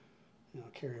 Mm-hmm. I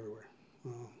carry everywhere.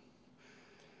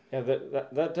 Yeah,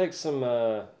 that takes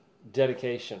some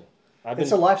dedication.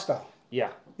 It's a lifestyle.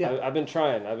 Yeah. I've been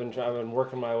trying. I've been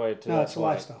working my way to. No, it's a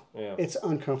lifestyle. Yeah. It's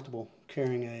uncomfortable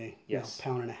carrying a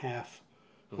pound and a half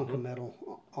hunk of Mm-hmm.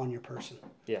 metal on your person.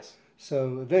 Yes.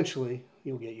 So eventually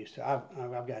you'll get used to it.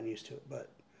 I've gotten used to it, but.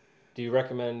 Do you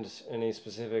recommend any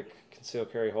specific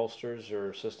concealed carry holsters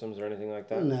or systems or anything like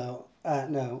that? No.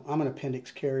 I'm an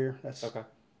appendix carrier. That's okay.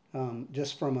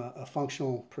 Just from a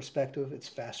functional perspective, it's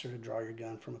faster to draw your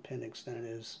gun from appendix than it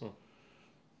is,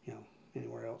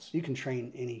 anywhere else. You can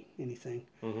train anything.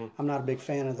 Mm-hmm. I'm not a big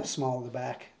fan of the small of the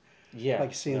back. Yeah. Like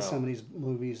you see in some of these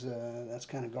movies, that's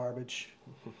kind of garbage.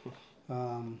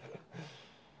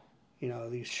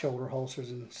 These shoulder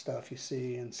holsters and stuff you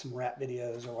see in some rap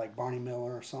videos, or like Barney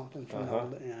Miller or something. From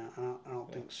I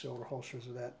don't think shoulder holsters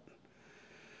are that.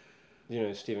 You know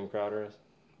who Steven Crowder is?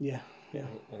 Yeah.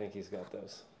 I think he's got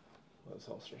those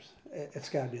holsters. It's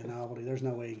got to be a novelty. There's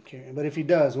no way he can carry it. But if he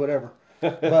does, whatever.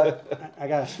 But I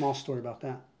got a small story about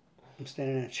that. I'm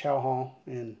standing in a chow hall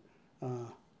in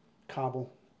Kabul.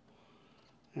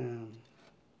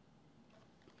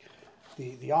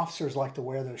 The officers like to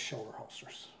wear those shoulder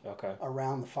holsters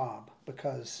around the fob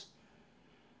because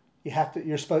you have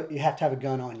to have a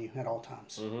gun on you at all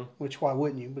times. Mm-hmm. Which why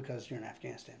wouldn't you? Because you're in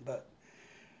Afghanistan. But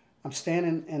I'm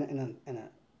standing in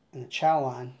a chow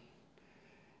line,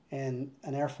 and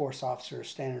an Air Force officer is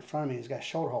standing in front of me. He's got a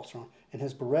shoulder holster on, and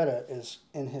his Beretta is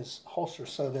in his holster,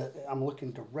 so that I'm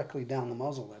looking directly down the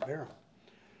muzzle of that barrel.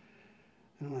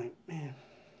 And I'm like, man.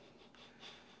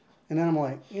 And then I'm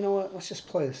like, you know what? Let's just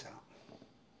play this out.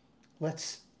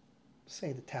 Let's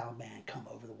say the Taliban come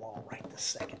over the wall right this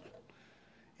second,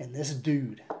 and this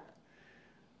dude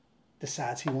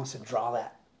decides he wants to draw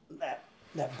that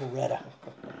Beretta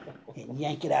and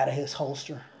yank it out of his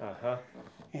holster. Uh-huh.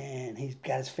 And he's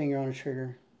got his finger on the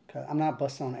trigger. I'm not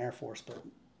busting on the Air Force, but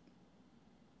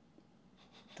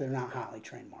they're not highly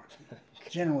trained marksmen,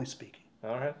 generally speaking.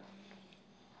 All right.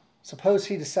 Suppose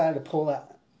he decided to pull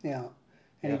that, and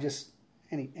he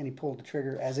pulled the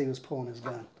trigger as he was pulling his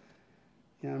gun.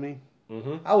 You know what I mean?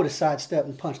 Mm-hmm. I would have sidestepped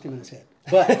and punched him in his head.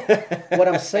 But what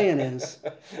I'm saying is,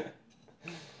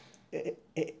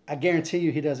 I guarantee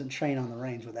you he doesn't train on the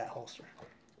range with that holster.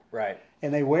 Right.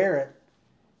 And they wear it.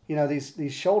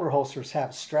 These shoulder holsters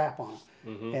have a strap on them,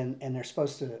 mm-hmm. and they're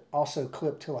supposed to also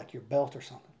clip to like your belt or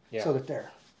something, so that they're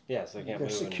so they can't they're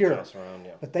move secure. and toss around.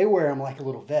 Yeah. But they wear them like a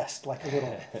little vest, like a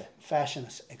little fashion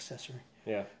accessory.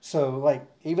 Yeah. So like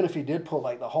even if he did pull,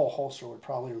 like the whole holster would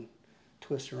probably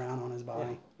twist around on his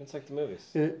body. Yeah. It's like the movies.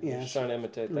 It's trying to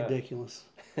imitate ridiculous.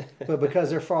 But because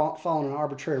they're following an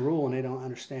arbitrary rule and they don't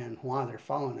understand why they're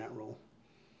following that rule,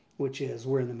 which is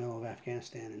we're in the middle of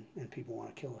Afghanistan and people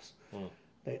want to kill us. Mm.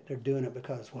 They're doing it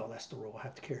because, well, that's the rule. I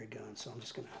have to carry guns, so I'm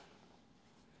just going to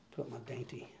put my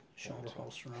dainty shoulder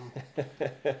holster on.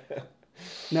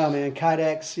 No, man,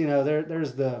 Kydex,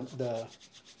 there's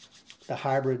the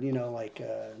hybrid, like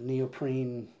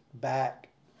neoprene back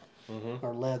mm-hmm.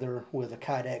 or leather with a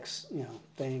Kydex,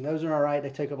 thing. Those are all right. They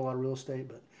take up a lot of real estate,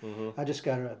 but mm-hmm. I just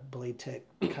got a Blade Tech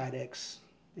Kydex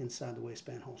inside the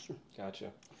waistband holster.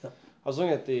 Gotcha. Yep. I was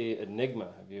looking at the Enigma.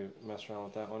 Have you messed around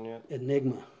with that one yet?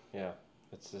 Enigma. Yeah.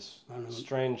 It's this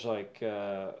strange,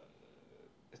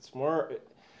 it's more,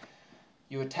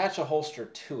 you attach a holster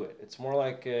to it. It's more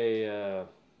like a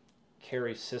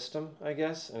carry system, I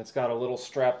guess, and it's got a little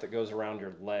strap that goes around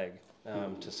your leg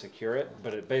to secure it,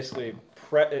 but it basically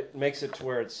it makes it to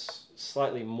where it's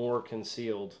slightly more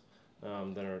concealed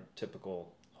than a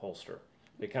typical holster.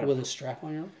 With a strap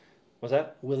on your leg? What's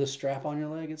that? With a strap on your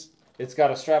leg? It's got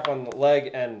a strap on the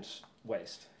leg and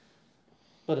waist.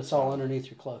 But it's all underneath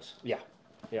your clothes. Yeah.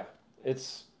 Yeah.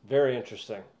 It's very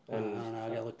interesting. And I don't know. I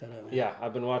got to look that up, man. Yeah,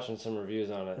 I've been watching some reviews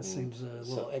on it. That seems a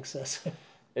little excessive.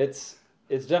 It's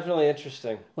definitely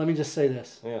interesting. Let me just say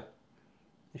this. Yeah.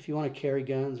 If you want to carry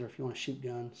guns or if you want to shoot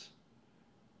guns,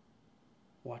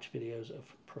 watch videos of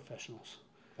professionals.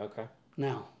 Okay.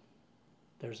 Now,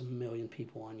 there's 1 million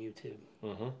people on YouTube.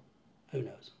 Mm-hmm. Who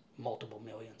knows? Multiple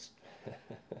millions.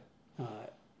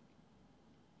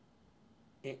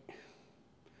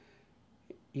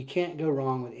 You can't go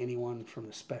wrong with anyone from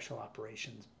the special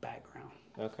operations background.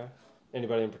 Okay.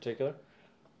 Anybody in particular?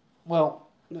 Well,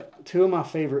 two of my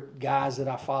favorite guys that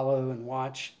I follow and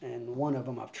watch, and one of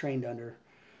them I've trained under,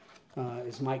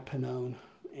 is Mike Pannone,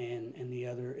 and the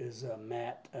other is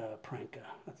Matt Pranka,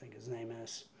 I think his name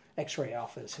is. X-Ray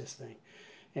Alpha is his thing.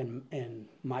 And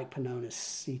Mike Pannone is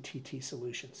CTT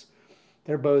Solutions.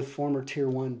 They're both former Tier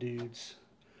 1 dudes.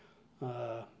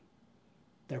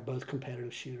 They're both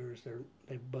competitive shooters.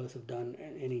 They both have done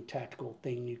any tactical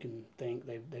thing you can think.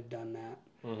 They've done that.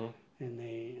 Mm-hmm. And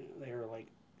they're like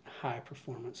high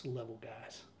performance level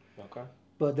guys. Okay.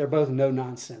 But they're both no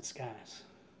nonsense guys.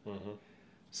 Mm-hmm.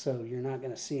 So you're not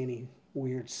going to see any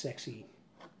weird, sexy,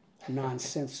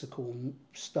 nonsensical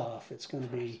stuff.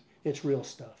 It's real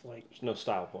stuff. Like there's no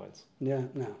style points. Yeah,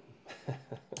 no.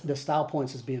 The style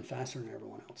points is being faster than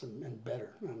everyone else and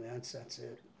better. I mean, that's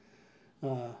it.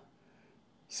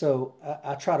 So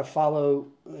I try to follow,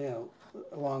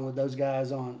 along with those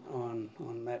guys on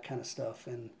that kind of stuff.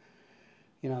 And,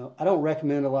 I don't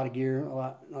recommend a lot of gear a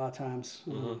lot of times.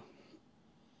 Mm-hmm.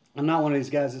 I'm not one of these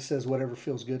guys that says whatever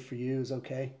feels good for you is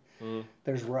okay. Mm-hmm.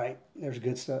 There's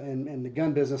good stuff. And the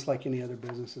gun business, like any other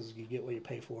businesses, you get what you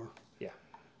pay for. Yeah.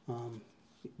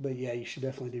 But yeah, you should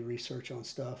definitely do research on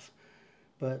stuff.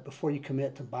 But before you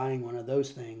commit to buying one of those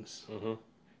things, mm-hmm.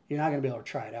 you're not going to be able to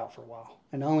try it out for a while.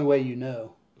 And the only way you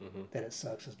know mm-hmm. that it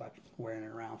sucks is by wearing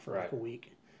it around for like a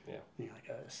week. Yeah. And you're like,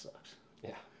 oh, this sucks.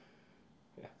 Yeah.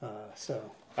 Yeah.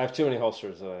 So I have too many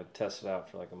holsters that I tested out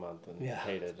for like a month and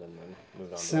hated, and then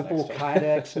moved on. Simple to the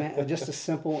next Kydex, man, just a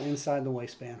simple inside the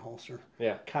waistband holster.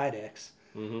 Yeah. Kydex.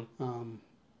 Mm-hmm.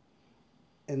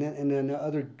 And then the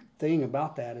other thing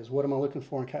about that is, what am I looking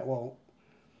for in Kydex? Well,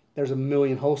 there's a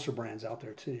million holster brands out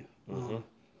there too. Mm-hmm.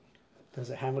 Does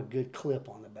it have a good clip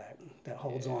on the back that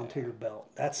holds on to your belt?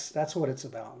 That's what it's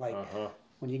about. Like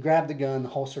when you grab the gun, the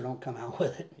holster don't come out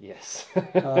with it. Yes.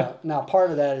 Now,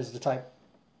 part of that is the type.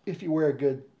 If you wear a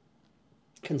good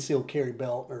concealed carry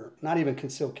belt, or not even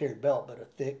concealed carry belt, but a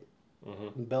thick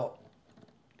mm-hmm. belt.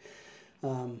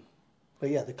 But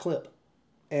yeah, the clip.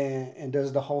 And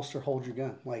does the holster hold your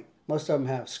gun? Like most of them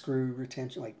have screw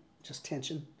retention, like just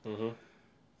tension.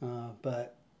 Mm-hmm.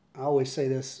 But I always say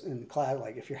this in class,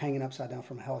 like if you're hanging upside down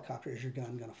from a helicopter, is your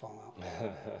gun going to fall out?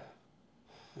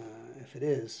 If it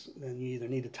is, then you either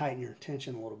need to tighten your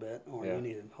tension a little bit, or you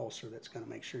need a holster that's going to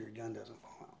make sure your gun doesn't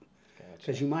fall out.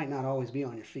 Because you might not always be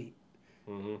on your feet.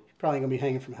 Mm-hmm. You're probably going to be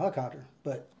hanging from a helicopter,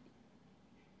 but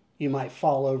you might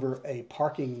fall over a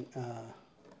parking,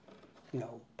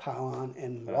 pylon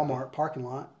in Walmart parking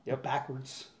lot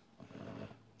backwards.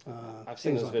 I've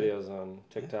seen those videos on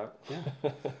TikTok.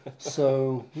 Yeah.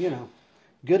 So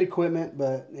good equipment,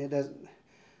 but it doesn't.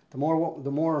 The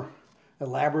more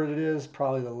elaborate it is,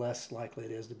 probably the less likely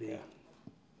it is to be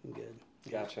good.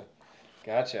 Gotcha.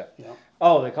 Yep.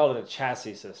 Oh, they called it a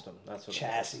chassis system. That's what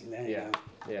chassis. There you go.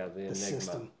 Yeah, the Enigma.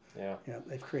 System. Yeah.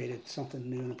 They've created something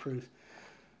new and improved.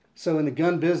 So in the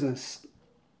gun business,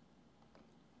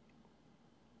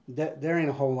 there ain't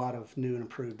a whole lot of new and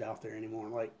improved out there anymore.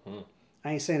 Like,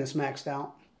 I ain't saying it's maxed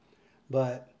out,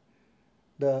 but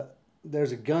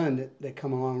there's a gun that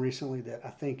come along recently that I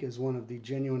think is one of the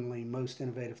genuinely most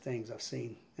innovative things I've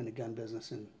seen in the gun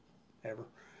business in ever.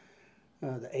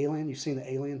 The Alien, you've seen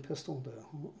the Alien pistol? The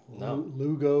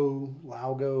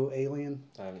Laugo Alien?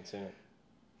 I haven't seen it.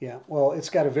 Yeah, well, it's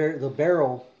got the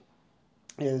barrel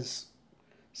is,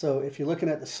 so if you're looking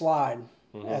at the slide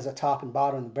as a top and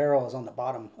bottom, the barrel is on the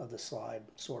bottom of the slide,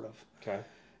 sort of. Okay.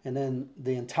 And then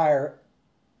the entire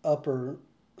upper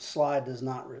slide does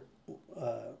not move,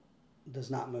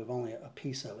 only a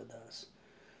piece of it does.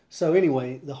 So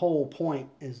anyway, the whole point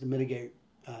is to mitigate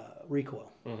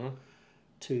recoil. Mm-hmm.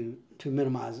 To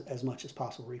minimize as much as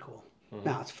possible recoil. Mm-hmm.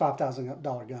 Now, it's a $5,000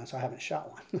 gun, so I haven't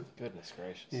shot one. Goodness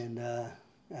gracious. And I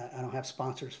don't have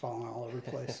sponsors falling all over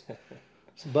the place.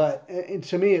 But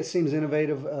to me, it seems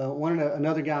innovative.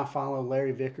 Another guy I follow,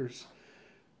 Larry Vickers,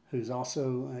 who's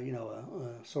also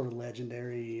a sort of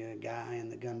legendary guy in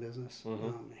the gun business.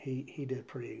 Mm-hmm. He did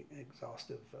pretty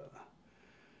exhaustive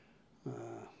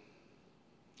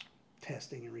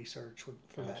testing and research for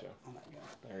that on that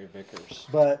guy. Larry Vickers.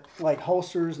 But like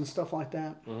holsters and stuff like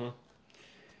that,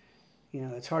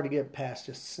 it's hard to get past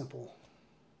just simple,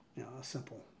 a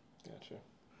simple. Gotcha.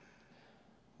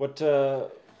 What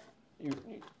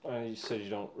you said you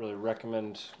don't really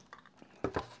recommend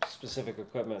specific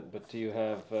equipment, but do you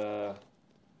have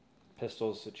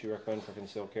pistols that you recommend for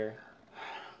concealed carry?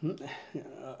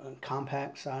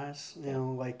 Compact size,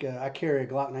 like I carry a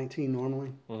Glock 19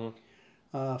 normally. Mm-hmm.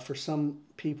 For some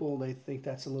people, they think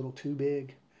that's a little too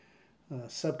big.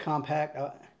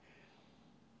 Subcompact,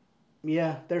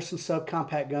 yeah, there's some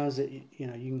subcompact guns that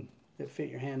that fit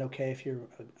your hand okay if you're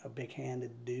a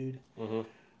big-handed dude. Mm-hmm.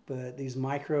 But these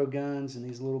micro guns and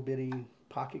these little bitty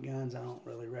pocket guns, I don't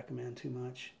really recommend too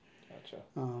much. Gotcha.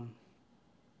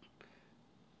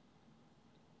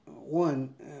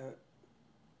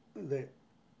 The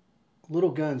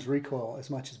little guns recoil as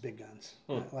much as big guns.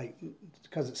 Like,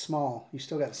 because it's small, you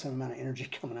still got the same amount of energy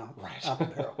coming out the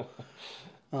barrel.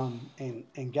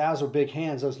 And guys with big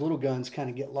hands, those little guns kind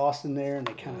of get lost in there, and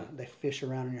they fish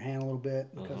around in your hand a little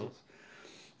bit because it's.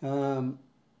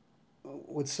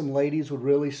 With some ladies with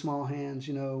really small hands,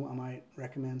 I might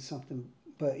recommend something.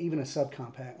 But even a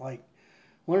subcompact, like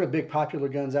one of the big popular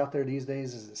guns out there these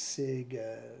days is a SIG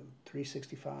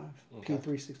 365,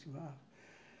 P365.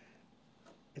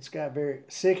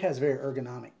 SIG has very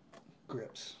ergonomic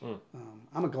grips.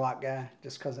 I'm a Glock guy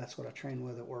just because that's what I train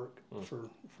with at work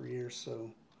for years. So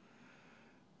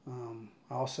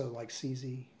I also like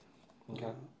CZ. Okay.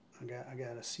 I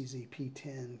got a CZ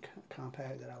P10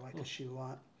 compact that I like to shoot a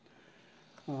lot.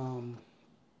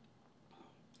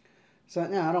 So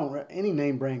now I don't. Any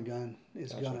name brand gun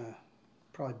is gonna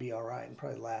probably be all right and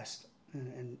probably last,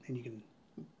 and you can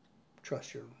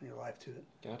trust your life to it.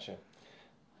 Gotcha.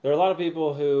 There are a lot of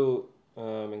people who,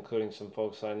 including some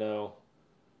folks I know,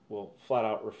 will flat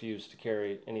out refuse to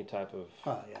carry any type of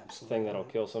thing that'll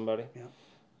kill somebody.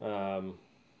 Yeah.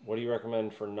 What do you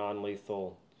recommend for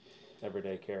non-lethal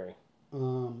everyday carry?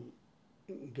 Go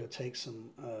take some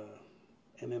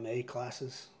MMA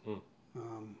classes.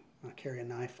 I carry a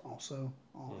knife also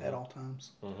at all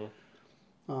times.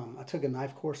 I took a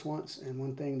knife course once, and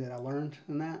one thing that I learned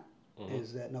in that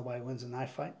is that nobody wins a knife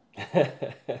fight.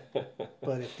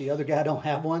 But if the other guy don't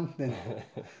have one, then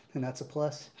that's a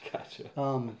plus. Gotcha.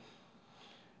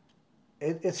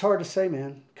 It's hard to say,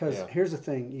 man, because here's the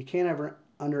thing. You can't ever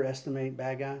underestimate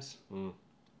bad guys.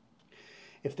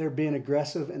 If they're being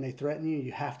aggressive and they threaten you,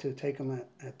 you have to take them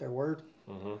at their word.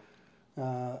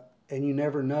 And you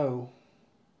never know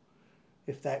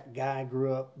if that guy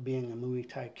grew up being a Muay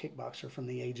Thai kickboxer from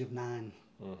the age of 9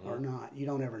 or not. You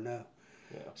don't ever know.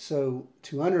 Yeah. So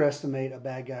to underestimate a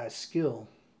bad guy's skill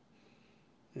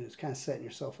is kind of setting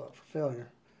yourself up for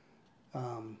failure.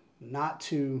 So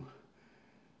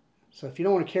if you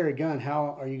don't want to carry a gun,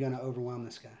 how are you going to overwhelm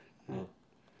this guy?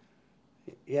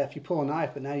 Yeah, if you pull a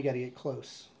knife, but now you got to get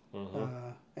close.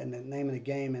 And the name of the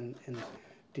game in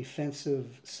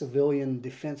civilian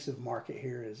defensive market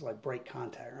here is like break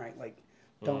contact, right? Like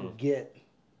don't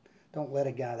let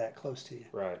a guy that close to you.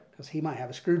 Right. Because he might have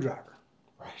a screwdriver.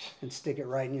 Right. And stick it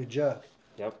right in your jug.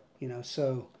 Yep.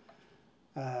 So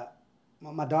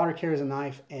my daughter carries a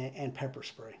knife and pepper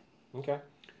spray. Okay.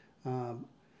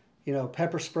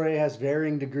 Pepper spray has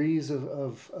varying degrees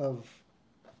of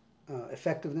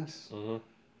effectiveness.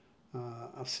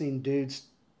 I've seen dudes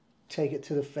take it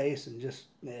to the face and just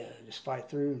fight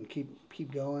through and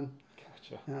keep going.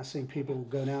 Gotcha. And I've seen people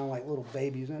go down like little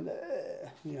babies, and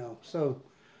so.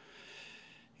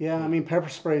 Yeah, I mean, pepper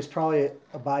spray is probably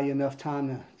buy you enough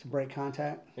time to break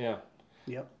contact. Yeah.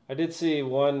 Yep. I did see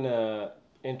one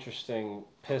interesting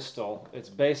pistol. It's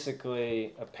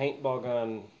basically a paintball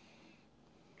gun,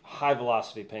 high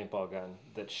velocity paintball gun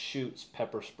that shoots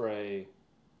pepper spray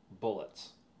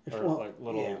bullets. Yeah, man.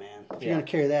 If you're gonna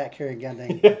carry that, carry a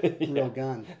goddamn real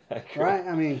gun, right?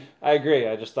 I mean, I agree.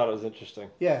 I just thought it was interesting.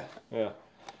 Yeah. Yeah.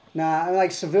 Nah, I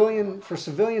like civilian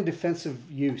defensive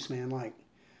use, man. Like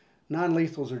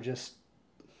non-lethals are just,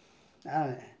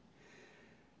 I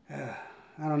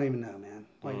don't even know, man.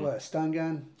 Like what, a stun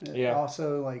gun? Yeah.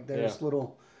 Also, like there's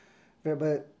little,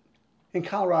 but in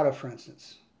Colorado, for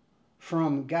instance,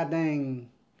 from goddamn,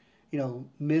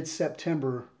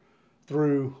 mid-September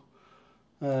through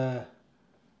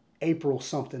April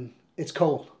something, it's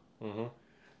cold.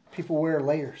 People wear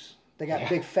layers. They got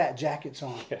big fat jackets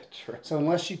on. Yeah, true. So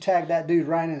unless you tag that dude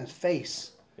right in his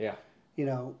face,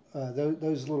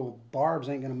 those little barbs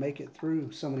ain't going to make it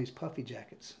through some of these puffy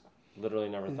jackets. Literally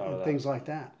never thought of that. Things like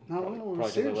that. No, probably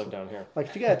because I live down here. Like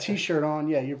if you got a T-shirt on,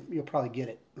 you'll probably get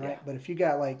it, right? Yeah. But if you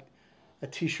got like a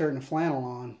T-shirt and a flannel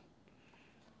on,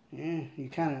 you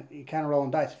kind of rolling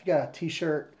dice. If you got a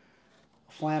T-shirt,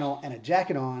 a flannel, and a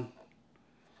jacket on,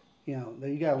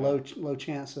 you got a low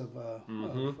chance of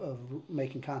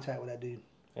making contact with that dude.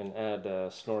 And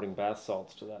add snorting bath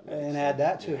salts to that. And add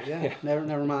that to it, yeah.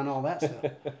 Never mind all that stuff.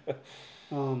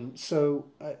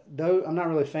 Though I'm not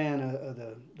really a fan of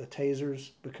the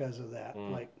tasers because of that.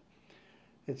 Like,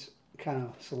 it's kind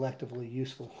of selectively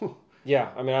useful. Yeah,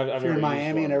 I mean, I've if you're in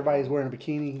Miami and everybody's wearing a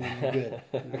bikini, then you're good.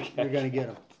 You're going to get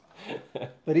them.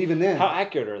 But even then, how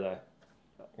accurate are they?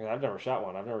 I've never shot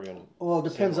one. I've never even. Well, it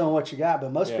depends on what you got,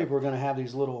 but most Yeah. people are going to have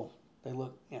these little. They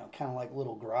look, kind of like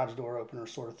little garage door opener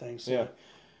sort of things. So,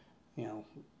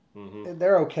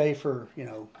 they're okay for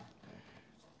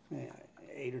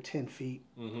 8 or 10 feet,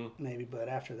 maybe. But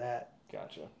after that,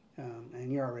 Gotcha.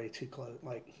 And you're already too close.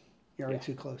 You're already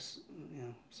too close.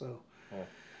 So. Yeah.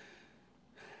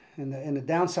 And the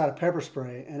downside of pepper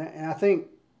spray, and I think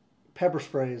pepper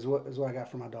spray is what I got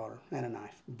for my daughter, and a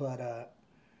knife. But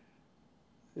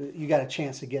you got a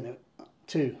chance of getting it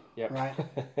too, right?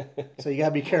 So you got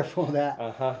to be careful of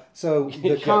that. So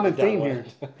the common theme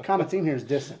here is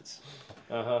distance.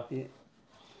 Yeah.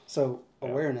 So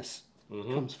awareness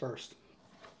comes first.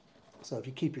 So if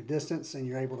you keep your distance and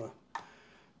you're able to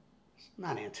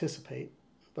not anticipate,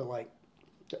 but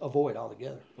to avoid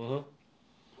altogether.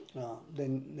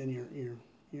 Then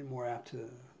you're more apt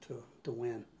to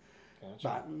win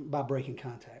by breaking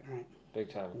contact, right? Big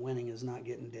time. Winning is not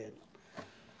getting dead.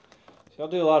 So y'all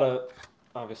do a lot of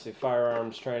obviously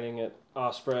firearms training at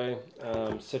Osprey,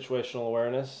 situational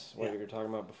awareness, what you were talking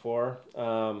about before.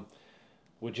 Do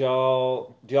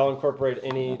y'all incorporate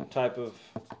any type of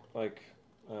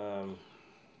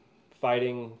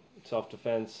fighting,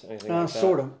 self-defense, anything like that?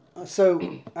 Sort of.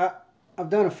 So I've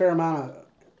done a fair amount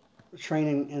of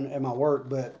training in my work,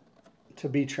 but to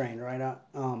be trained, right?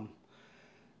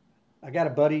 I got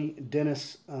a buddy,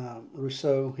 Dennis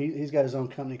Rousseau. He's got his own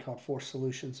company called Force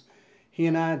Solutions. He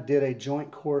and I did a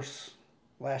joint course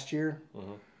last year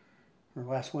or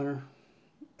last winter.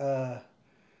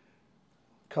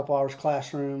 Couple hours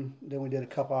classroom. Then we did a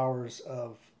couple hours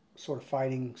of sort of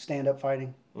fighting, stand-up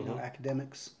fighting,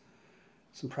 academics,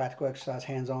 some practical exercise,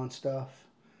 hands-on stuff.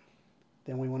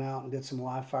 Then we went out and did some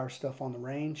live fire stuff on the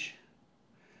range.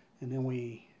 And then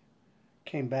we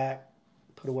came back,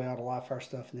 put away all the live fire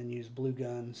stuff, and then used blue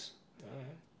guns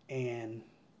and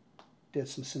did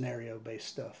some scenario-based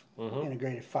stuff,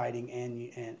 integrated fighting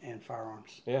and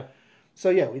firearms. Yeah. So,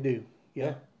 we do.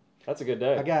 Yeah. That's a good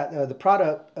day. I got the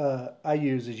product I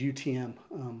use is UTM,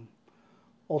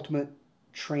 Ultimate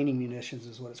Training Munitions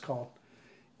is what it's called.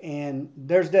 And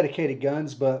there's dedicated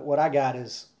guns, but what I got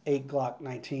is 8 Glock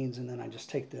 19s, and then I just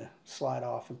take the slide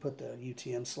off and put the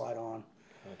UTM slide on.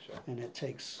 Gotcha. And it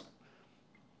takes,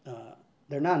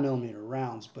 they're 9mm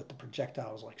rounds, but the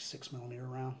projectile is like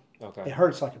 6mm round. Okay. It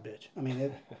hurts like a bitch. I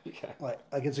mean, like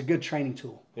it's a good training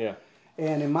tool. Yeah.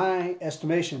 And in my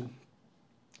estimation,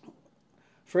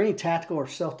 for any tactical or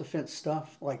self-defense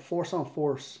stuff, like force on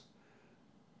force,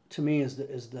 to me is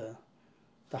the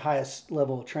highest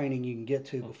level of training you can get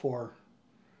to before,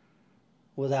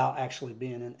 without actually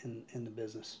being in the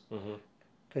business.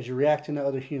 Because you're reacting to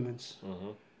other humans.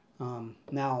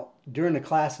 Now, during the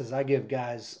classes, I give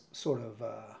guys sort of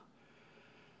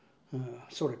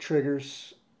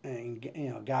triggers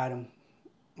and guide them.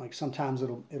 Like sometimes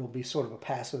it'll be sort of a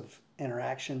passive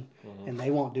interaction, and they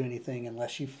won't do anything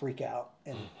unless you freak out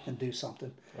and do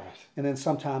something. Right. And then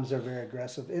sometimes they're very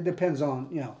aggressive. It depends on,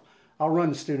 I'll run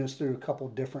the students through a couple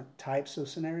different types of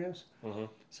scenarios.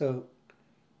 So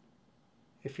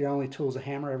if your only tool is a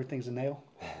hammer, everything's a nail.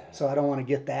 So I don't want to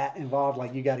get that involved.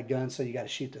 Like you got a gun, so you got to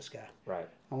shoot this guy. Right.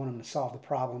 I want them to solve the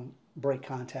problem, break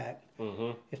contact.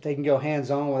 If they can go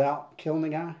hands-on without killing the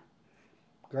guy,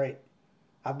 great.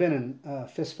 I've been in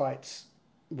fist fights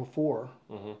before,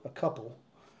 a couple,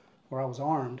 where I was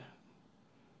armed,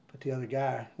 but the other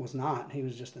guy was not. He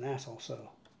was just an asshole. So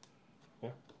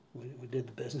we did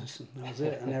the business, and that was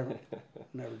it. I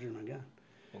never drew my gun.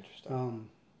 Interesting.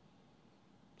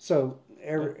 So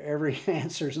every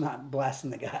answer is not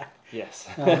blasting the guy. Yes.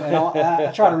 And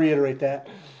I try to reiterate that,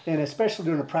 and especially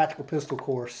during a practical pistol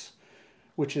course,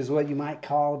 which is what you might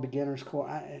call a beginner's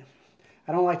course. I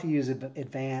don't like to use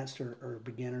advanced or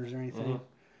beginners or anything,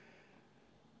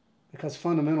 because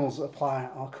fundamentals apply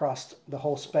across the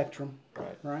whole spectrum.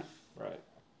 Right.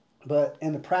 But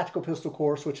in the practical pistol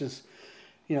course, which is,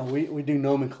 we do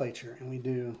nomenclature, and we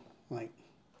do like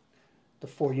the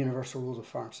 4 universal rules of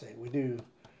firearms safety. We do.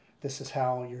 This is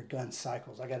how your gun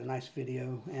cycles. I got a nice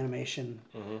video animation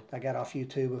I got off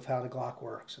YouTube of how the Glock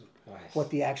works and what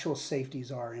the actual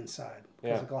safeties are inside.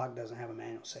 Because the Glock doesn't have a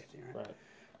manual safety, right?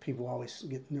 People always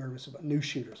get nervous about new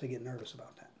shooters. They get nervous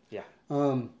about that. Yeah.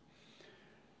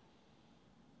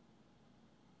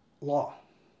 Law.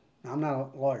 Now, I'm not a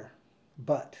lawyer,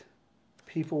 but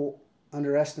people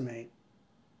underestimate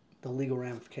the legal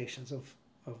ramifications of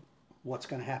what's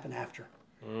going to happen after.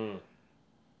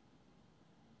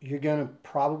 You're going to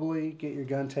probably get your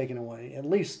gun taken away, at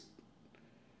least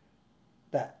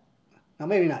that. Now,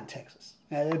 maybe not in Texas.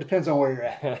 It depends on where you're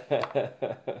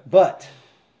at. But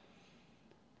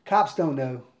cops don't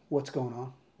know what's going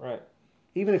on. Right.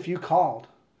 Even if you called,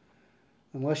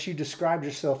 unless you described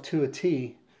yourself to a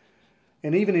T,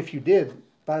 and even if you did,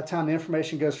 by the time the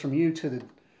information goes from you to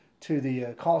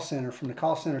the call center, from the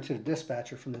call center to the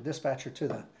dispatcher, from the dispatcher to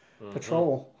the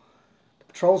patrol, the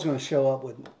patrol's going to show up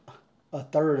with a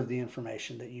third of the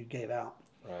information that you gave out.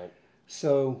 Right.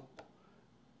 So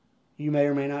you may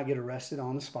or may not get arrested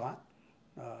on the spot.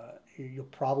 You'll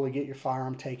probably get your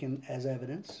firearm taken as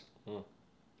evidence.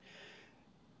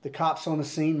 The cops on the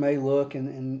scene may look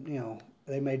and you know,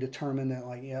 they may determine that,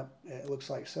 like, yep, it looks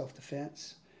like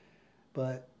self-defense.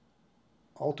 But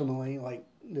ultimately, like,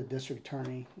 the district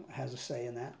attorney has a say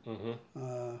in that.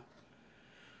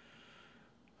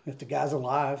 If the guy's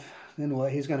alive, then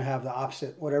what? He's going to have the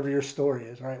opposite, whatever your story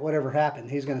is, right? Whatever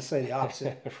happened, he's going to say the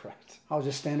opposite. Right. I was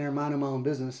just standing there minding my own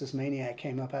business. This maniac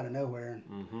came up out of nowhere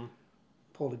and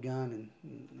pulled a gun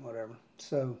and whatever.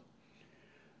 So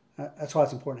that's why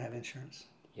it's important to have insurance.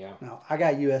 Yeah. Now, I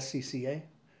got USCCA.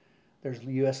 There's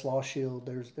US Law Shield.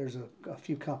 There's a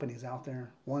few companies out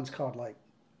there. One's called like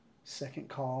Second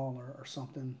Call or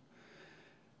something.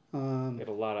 Get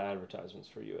a lot of advertisements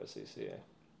for USCCA.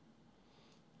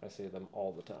 I see them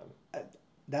all the time.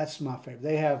 That's my favorite.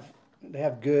 They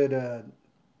have good.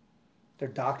 Their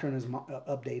doctrine is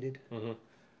updated.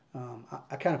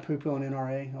 I kind of poo-poo on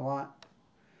NRA a lot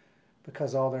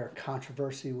because all their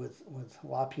controversy with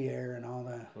LaPierre and all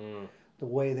the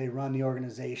way they run the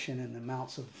organization and the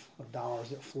amounts of dollars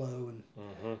that flow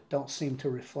and don't seem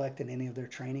to reflect in any of their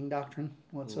training doctrine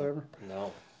whatsoever.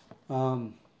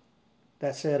 No.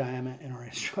 That said, I am an NRA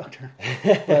instructor.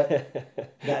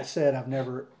 But that said, I've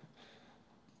never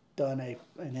done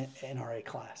an NRA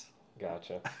class.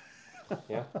 Gotcha.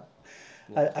 Yeah.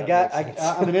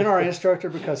 I'm an NRA instructor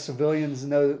because civilians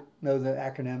know the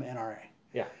acronym NRA.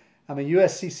 Yeah. I'm a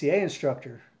USCCA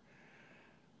instructor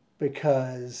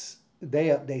because they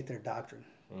update their doctrine.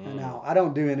 And now, I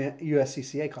don't do any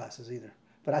USCCA classes either,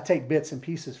 but I take bits and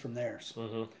pieces from theirs.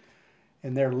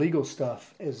 And their legal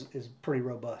stuff is pretty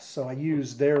robust. So I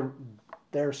use their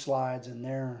slides and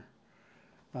their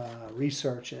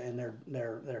research and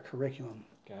their curriculum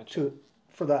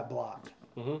for that block.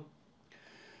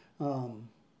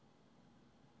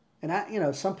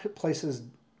 And some places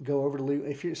go over to legal,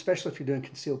 especially if you're doing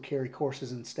concealed carry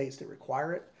courses in states that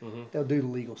require it, they'll do the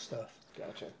legal stuff.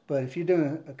 Gotcha. But if you're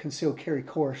doing a concealed carry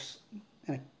course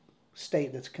in a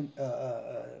state that's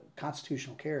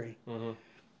constitutional carry,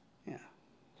 yeah,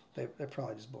 they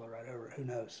probably just blow right over it. Who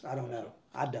knows? I don't know.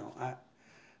 I don't. I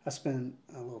spend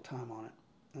a little time on it.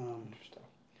 Interesting.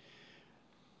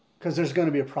 Because there's going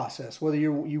to be a process. Whether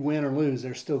you win or lose,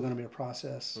 there's still going to be a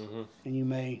process. And you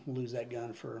may lose that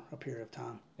gun for a period of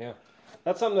time. Yeah.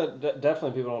 That's something that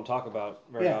definitely people don't talk about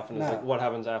very often is like what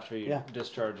happens after you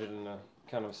discharge it in a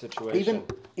kind of situation.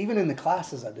 Even in the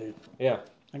classes I do. Yeah.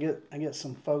 I get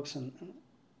some folks and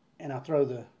I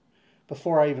throw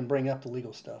before I even bring up the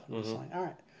legal stuff. I'm just like, all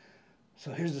right,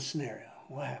 so here's the scenario.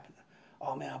 What happened?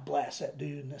 Oh, man, I blast that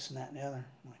dude and this and that and the other.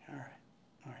 I'm like, all right.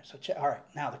 So all right,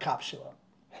 now the cops show up.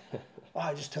 Oh,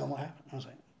 I just tell them what happened. I was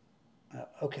like,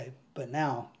 okay, but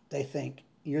now they think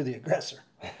you're the aggressor.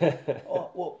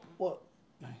 Well,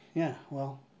 yeah,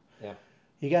 well, yeah.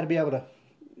 You got to be able to,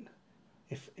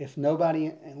 if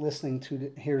nobody listening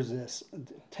to hears this,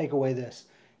 take away this,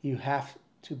 you have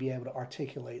to be able to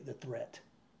articulate the threat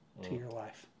to your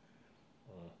life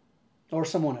or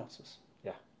someone else's.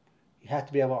 Yeah. You have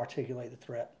to be able to articulate the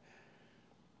threat.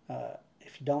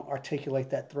 If you don't articulate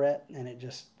that threat and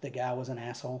the guy was an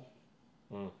asshole,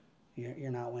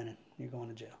 you're not winning. You're going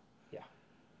to jail. Yeah.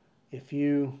 If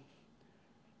you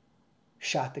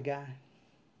shot the guy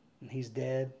and he's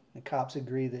dead, the cops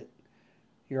agree that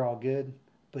you're all good,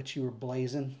 but you were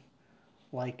blazing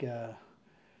like it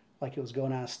was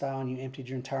going out of style and you emptied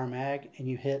your entire mag and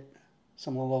you hit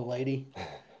some little old lady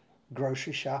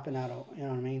grocery shopping you know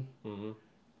what I mean?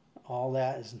 All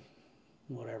that is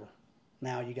whatever.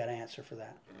 Now you got to answer for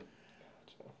that.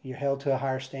 You're held to a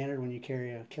higher standard when you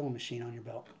carry a killing machine on your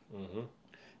belt.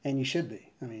 And you should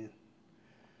be. I mean,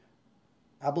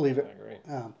 I believe it. I agree.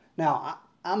 Now,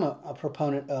 I'm a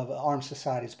proponent of armed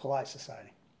society's polite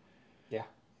society. Yeah.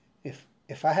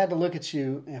 If I had to look at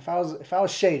you, and if I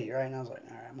was shady, right, and I was like,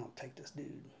 all right, I'm gonna take this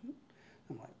dude.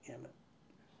 I'm like, yeah, but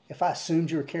if I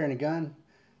assumed you were carrying a gun,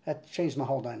 that changed my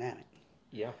whole dynamic.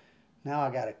 Yeah. Now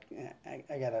I gotta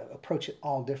approach it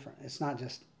all different. It's not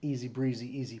just easy breezy,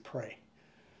 easy prey.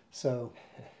 So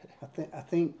I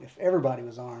think if everybody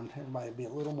was armed, everybody would be a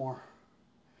little more.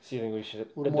 So you think we should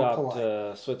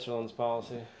adopt Switzerland's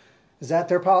policy? Is that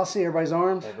their policy? Everybody's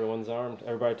armed? Everyone's armed.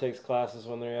 Everybody takes classes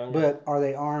when they're younger. But are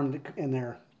they armed in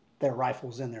their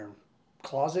rifles in their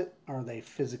closet? Or are they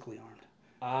physically armed?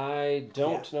 I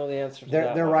don't know the answer to Their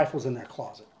that. their one. rifles in their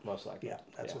closet. Most likely. Yeah,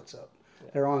 that's what's up. Yeah.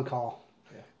 They're on call.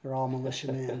 Yeah. They're all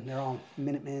militiamen. They're all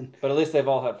Minutemen. But at least they've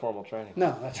all had formal training.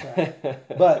 No, that's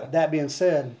right. But that being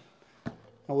said,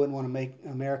 I wouldn't want to make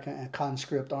America a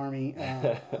conscript army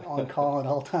on call at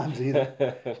all times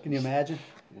either. Can you imagine?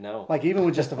 No. Like even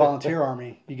with just a volunteer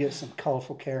army, you get some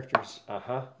colorful characters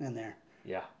in there.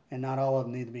 Yeah. And not all of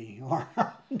them need to be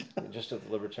armed. Just at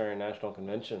the Libertarian National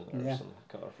Convention, there are some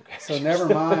colorful characters. So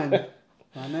never mind.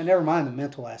 Never mind the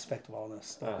mental aspect of all this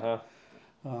stuff.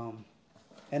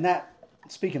 And that,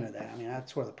 speaking of that, I mean,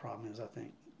 that's where the problem is, I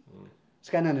think. It's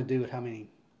got nothing to do with how many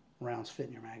rounds fit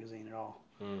in your magazine at all.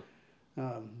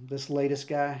 This latest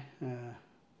guy,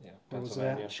 where was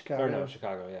that? Chicago? Or no,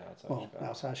 Chicago, yeah. Chicago.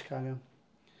 Outside Chicago.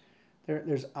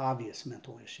 There's obvious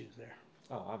mental issues there.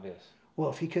 Oh, obvious. Well,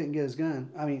 if he couldn't get his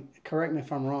gun, I mean, correct me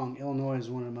if I'm wrong, Illinois is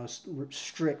one of the most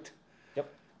strict.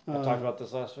 Yep. I talked about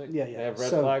this last week. Yeah. They have red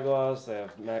flag laws. They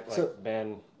have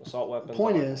ban assault weapons. The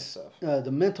point is,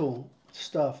 the mental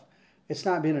stuff, it's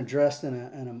not being addressed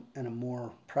in a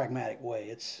more pragmatic way.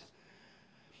 It's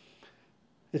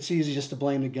easy just to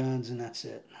blame the guns and that's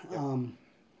it. Yep.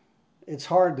 It's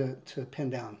hard to pin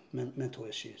down mental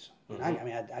issues. I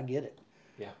mean, I get it.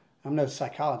 Yeah. I'm no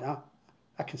psychologist.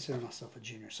 I consider myself a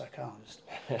junior psychologist.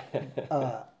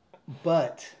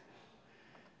 But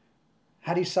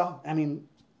how do you solve? I mean,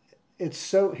 it's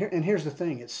so. And here's the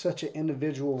thing: it's such an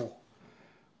individual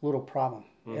little problem.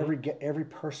 Every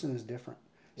person is different.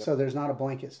 Yep. So there's not a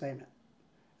blanket statement.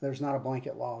 There's not a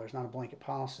blanket law. There's not a blanket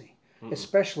policy,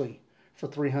 especially for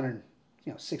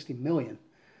 360 million.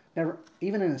 Never,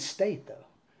 even in a state though.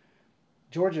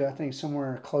 Georgia, I think,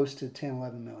 somewhere close to 10,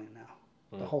 11 million now.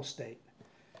 The whole state.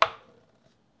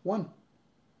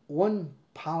 One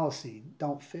policy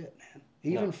don't fit, man.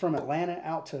 Even from Atlanta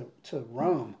out to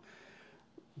Rome,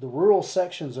 the rural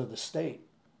sections of the state,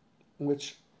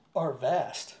 which are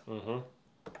vast,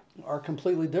 are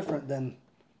completely different than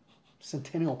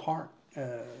Centennial Park,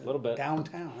 a little bit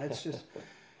downtown. It's just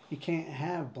you can't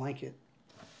have blanket,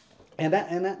 and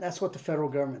that's what the federal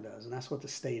government does, and that's what the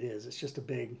state is. It's just a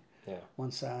big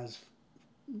one size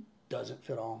doesn't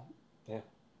fit all. Yeah.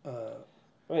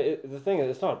 I mean, the thing is,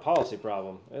 it's not a policy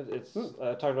problem. It's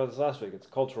I talked about this last week. It's a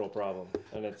cultural problem,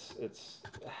 and it's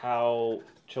how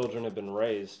children have been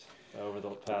raised over the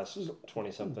past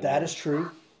 20-something. That is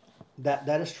true.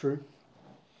 That is true.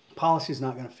 Policy is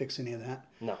not going to fix any of that.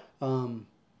 No.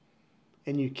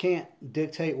 And you can't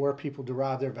dictate where people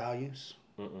derive their values.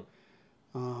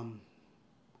 I'm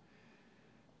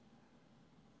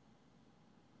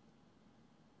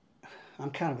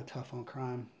kind of a tough on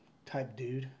crime type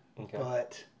dude. Okay.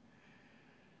 But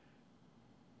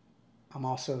I'm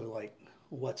also like,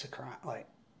 what's a crime? Like,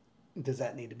 does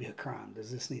that need to be a crime?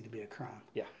 Does this need to be a crime?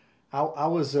 Yeah. I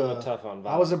was tough on violence.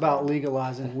 I was about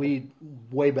legalizing weed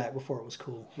way back before it was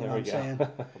cool. You know what I'm saying?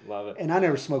 Love it. And I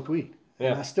never smoked weed.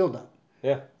 Yeah. And I still don't.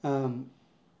 Yeah.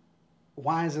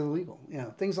 Why is it illegal? You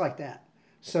know, things like that.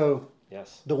 So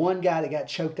yes. The one guy that got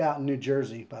choked out in New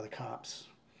Jersey by the cops,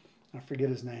 I forget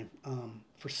his name,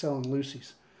 for selling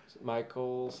Lucy's.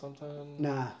 Michael something?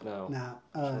 Nah.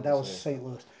 That was St.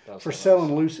 Louis. For St.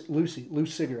 selling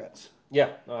loose cigarettes. Yeah,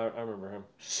 I remember him.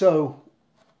 So.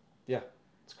 Yeah,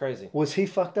 it's crazy. Was he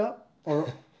fucked up,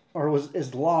 or is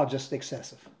the law just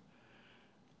excessive?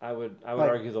 I would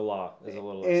argue the law is a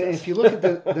little excessive. And if you look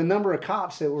at the number of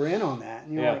cops that were in on that,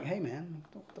 and you're like, hey man,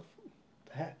 what the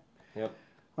heck? Yep.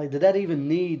 Like, did that even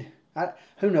need?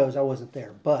 Who knows? I wasn't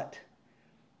there, but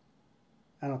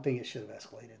I don't think it should have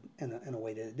escalated in a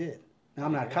way that it did. Now,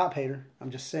 I'm not a cop hater. I'm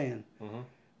just saying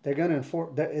they're going to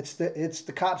enforce. It's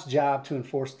the cops' job to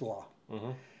enforce the law.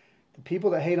 The people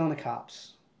that hate on the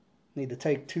cops need to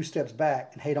take 2 steps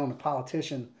back and hate on the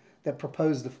politician that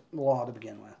proposed the law to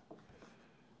begin with.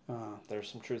 There's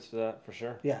some truth to that for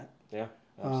sure. Yeah. Yeah,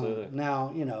 absolutely.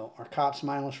 Now, are cops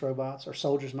mindless robots? Are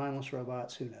soldiers mindless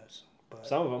robots? Who knows? But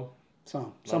some of them.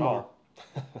 Some are.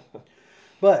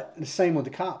 But the same with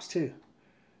the cops too.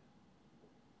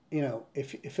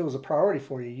 If it was a priority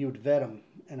for you, you would vet them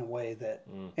in a way that,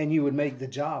 and you would make the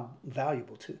job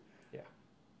valuable too. Yeah.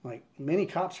 Like, many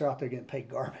cops are out there getting paid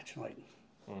garbage, like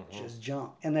just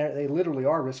junk, and they literally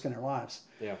are risking their lives.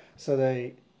 Yeah. So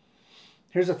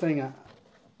here's the thing,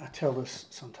 I tell this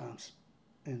sometimes,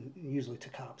 and usually to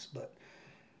cops, but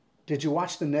did you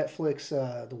watch the Netflix,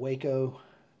 the Waco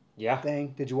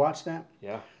thing? Did you watch that?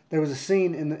 Yeah. There was a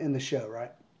scene in the show,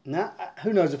 right? Now,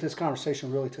 who knows if this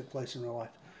conversation really took place in real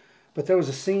life, but there was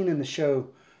a scene in the show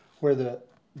where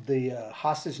the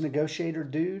hostage negotiator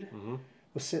dude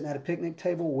was sitting at a picnic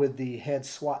table with the head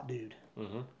SWAT dude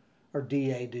or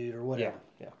DA dude or whatever.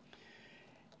 Yeah.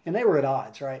 And they were at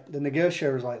odds, right? The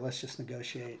negotiator was like, let's just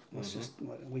negotiate. Let's just,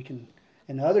 we can.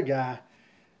 And the other guy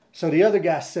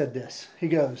said this. He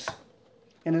goes,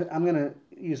 and I'm going to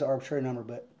use an arbitrary number,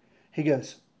 but he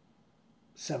goes,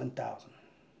 7,000.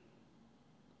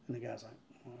 And the guy's like,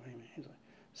 what do you mean? He's like,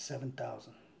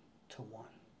 7,000 to 1.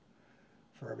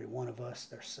 For every one of us,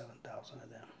 there's 7,000 of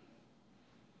them.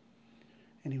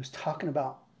 And he was talking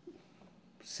about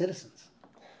citizens.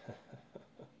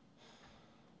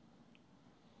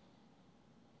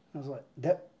 I was like,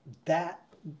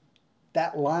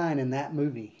 that line in that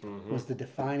movie was the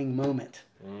defining moment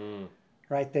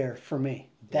right there for me.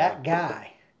 That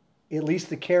guy, at least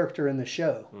the character in the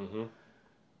show,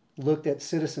 looked at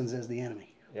citizens as the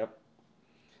enemy. Yep.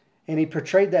 And he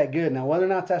portrayed that good. Now, whether or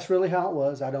not that's really how it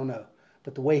was, I don't know.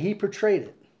 But the way he portrayed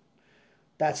it,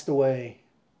 that's the way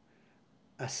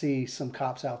I see some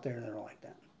cops out there that are like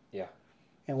that. Yeah.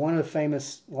 And one of the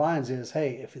famous lines is,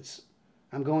 hey, if it's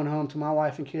I'm going home to my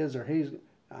wife and kids, or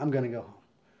I'm going to go home.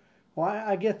 Well,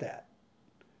 I get that.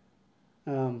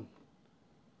 And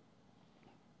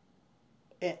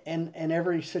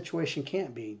every situation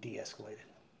can't be de-escalated.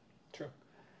 True.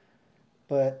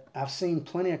 But I've seen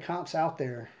plenty of cops out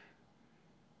there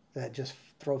that just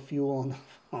throw fuel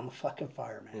on the fucking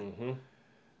fire, man.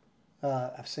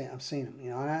 I've seen them,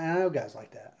 and I know guys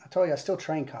like that. I tell you, I still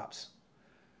train cops.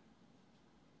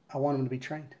 I want them to be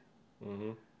trained.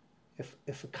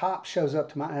 If a cop shows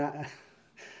up to my, and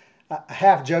I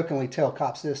half jokingly tell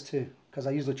cops this too, because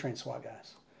I usually train SWAT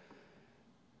guys.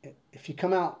 If you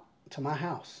come out to my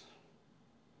house,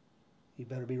 you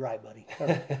better be right, buddy,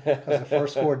 because the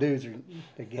first 4 dudes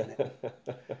they're getting it.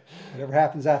 Whatever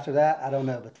happens after that, I don't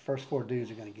know, but the first 4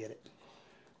 dudes are going to get it.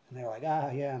 And they're like,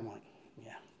 yeah. I'm like,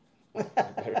 yeah. You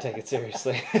better take it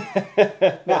seriously.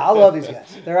 No, I love these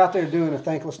guys. They're out there doing a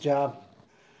thankless job.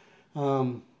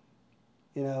 You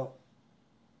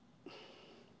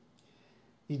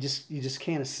just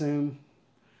can't assume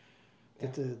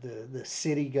that the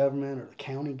city government or the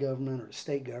county government or the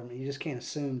state government, you just can't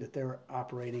assume that they're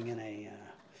operating in a,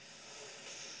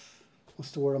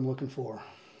 what's the word I'm looking for?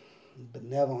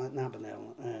 Not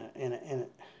benevolent, and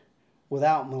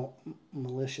without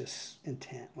malicious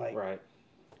intent. Like, right.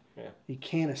 Yeah. You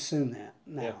can't assume that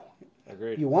now. Yeah.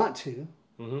 Agreed. You want to,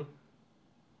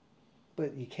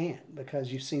 but you can't,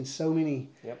 because you've seen so many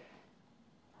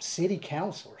city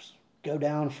councilors go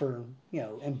down for,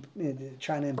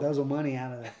 trying to embezzle money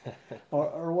out of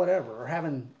or whatever, or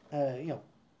having,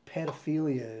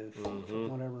 pedophilia,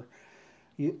 whatever.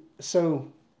 So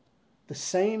the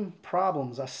same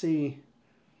problems I see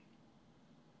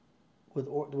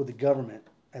with the government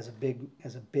as a big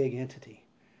entity.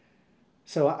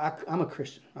 So I'm a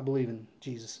Christian. I believe in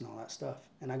Jesus and all that stuff,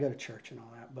 and I go to church and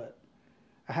all that, but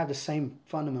I have the same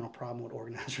fundamental problem with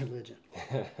organized religion.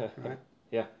 Right?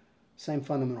 Yeah. Same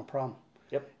fundamental problem.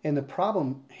 Yep. And the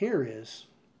problem here is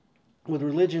with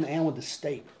religion and with the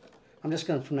state. I'm just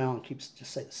going to from now on just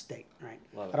say the state, right?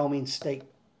 I don't mean state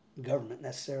government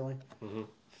necessarily.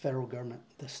 Federal government,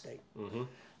 the state.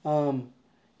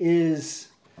 Is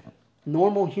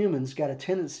normal humans got a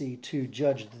tendency to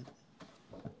judge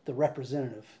the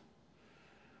representative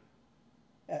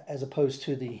as opposed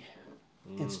to the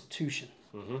institution.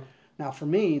 Now, for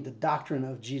me, the doctrine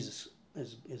of Jesus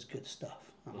is good stuff.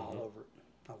 I'm all over it.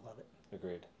 I love it.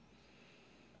 Agreed.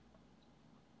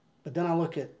 But then I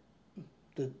look at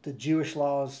the Jewish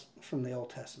laws from the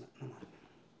Old Testament. And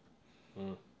I'm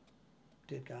like,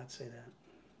 did God say that?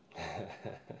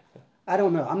 I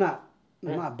don't know. I'm not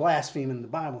blaspheming the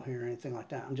Bible here or anything like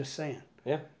that. I'm just saying.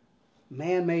 Yeah.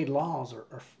 Man-made laws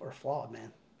are flawed,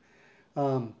 man.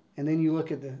 And then you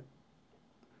look at the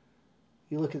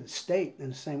state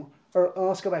and the same. Or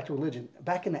let's go back to religion.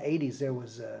 Back in the 80s, there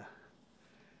was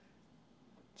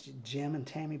Jim and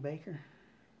Tammy Baker.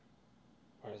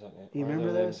 Where is that name? You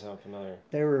remember those? Sound familiar.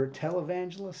 They were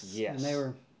televangelists. Yes. And they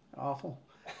were awful.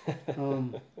 I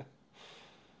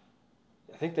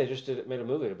think they just made a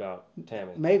movie about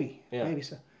Tammy. Maybe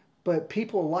so. But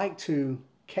people like to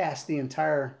cast the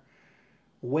entire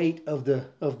weight of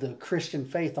the Christian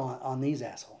faith on these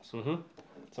assholes.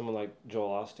 Someone like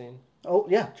Joel Osteen. Oh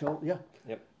yeah, Joel. Yeah.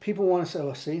 Yep. People want to say,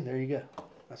 "Oh, see, there you go.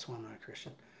 That's why I'm not a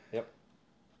Christian." Yep.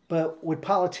 But with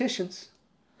politicians,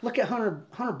 look at Hunter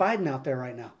Biden out there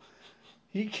right now.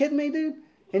 You kidding me, dude?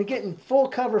 And getting full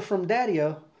cover from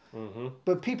Daddy-O.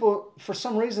 But people, for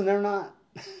some reason, they're not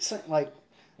like,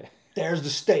 there's the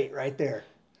state right there.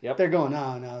 Yep. They're going,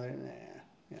 no.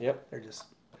 Yep. They're just.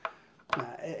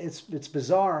 It's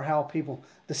bizarre how people.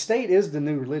 The state is the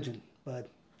new religion, bud.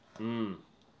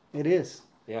 It is.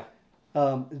 Yeah.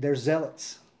 There's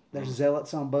zealots. There's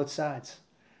zealots on both sides.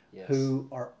 Yes. Who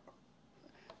are.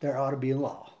 there ought to be a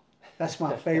law. That's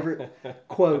my favorite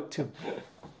quote to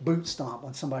boot stomp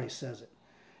when somebody says it.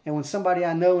 And when somebody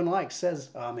I know and like says,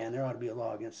 oh man, there ought to be a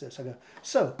law against this, I go,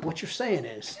 so what you're saying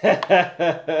is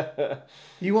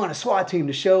you want a SWAT team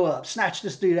to show up, snatch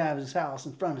this dude out of his house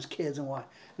in front of his kids and why?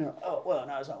 And they're like, oh, well,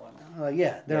 no, it's not what. I'm like,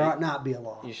 yeah, there ought not be a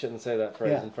law. You shouldn't say that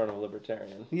phrase in front of a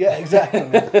libertarian. Yeah,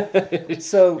 exactly.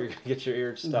 So you're gonna get your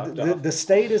ears stopped off. The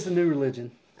state is the new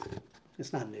religion.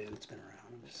 It's not new. It's been around.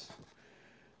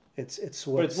 It's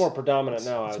but it's more predominant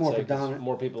now. It's I would more say, 'cause predominant.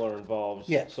 More people are involved.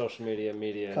 Yeah. Social media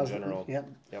in general. Yep.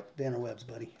 Yep. The interwebs,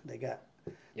 buddy. They got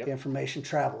Yep. the information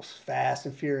travels fast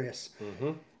and furious.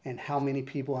 Mm-hmm. And how many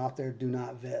people out there do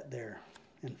not vet their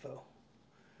info?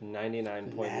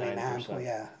 99.9%.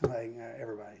 Yeah, like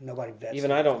everybody. Nobody vets.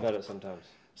 Even I don't vet it sometimes.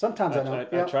 Sometimes I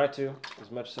don't. I try to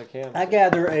as much as I can. I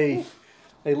gather a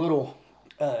little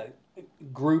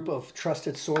group of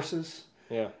trusted sources.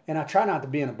 Yeah. And I try not to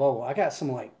be in a bubble. I got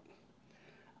some like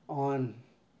on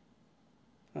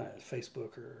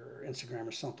Facebook or Instagram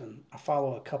or something. I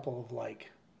follow a couple of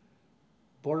like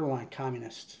borderline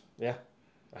communist. Yeah,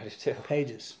 I do too.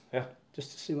 Pages. Yeah.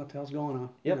 Just to see what the hell's going on.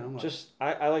 Yep. You know, like, just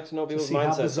I like to know people's see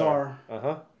mindsets. how bizarre.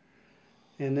 Uh-huh.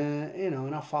 And then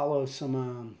and I follow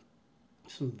some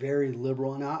very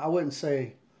liberal. And I wouldn't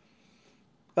say.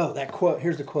 Oh, that quote.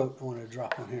 Here's the quote I wanted to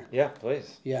drop on here. Yeah,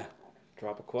 please. Yeah.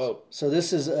 Drop a quote. So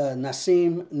this is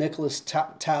Nassim Nicholas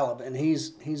Taleb, and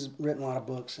he's written a lot of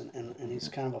books, and he's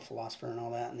kind of a philosopher and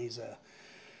all that, and he's a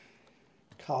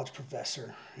college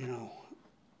professor,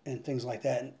 and things like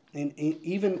that. And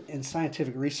even in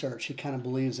scientific research, he kind of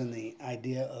believes in the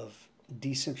idea of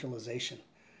decentralization.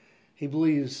 He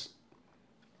believes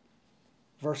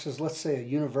versus, let's say, a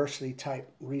university-type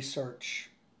research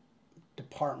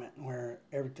department where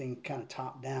everything kind of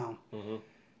top down. Mm-hmm.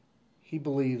 He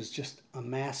believes just a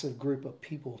massive group of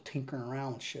people tinkering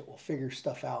around with shit will figure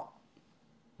stuff out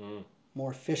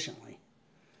more efficiently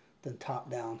than top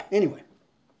down. Anyway,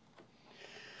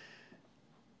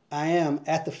 I am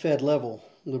at the Fed level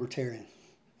libertarian,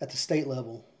 at the state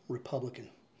level Republican,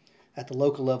 at the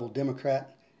local level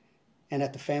Democrat, and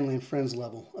at the family and friends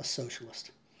level a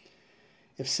socialist.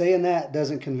 If saying that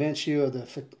doesn't convince you of the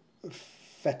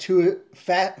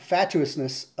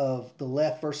fatuousness of the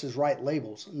left versus right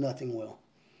labels, nothing will.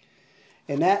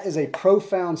 And that is a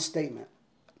profound statement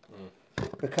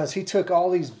because he took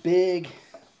all these big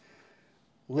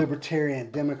libertarian,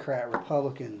 Democrat,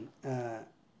 Republican,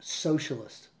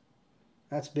 socialist.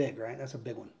 That's big, right? That's a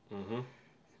big one. Mm-hmm.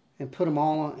 And put them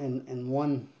all in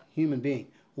one human being,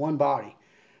 one body.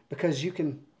 Because you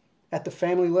can, at the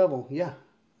family level, yeah,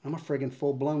 I'm a friggin'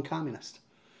 full-blown communist.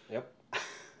 Yep.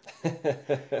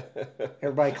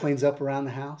 Everybody cleans up around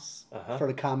the house for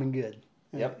the common good.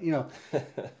 Yep.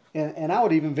 And I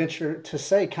would even venture to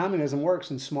say communism works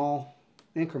in small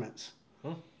increments.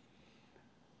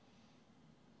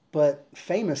 But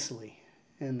famously,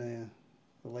 in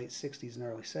the late 60s and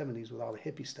early 70s with all the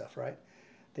hippie stuff, right?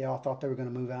 They all thought they were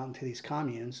going to move out into these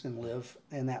communes and live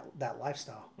in that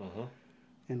lifestyle. Mm-hmm.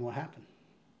 And what happened?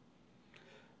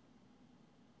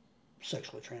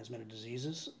 Sexually transmitted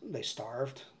diseases. They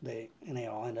starved. They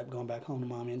all end up going back home to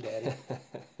mommy and daddy.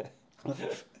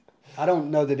 I don't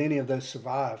know that any of those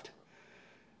survived.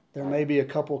 There may be a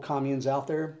couple of communes out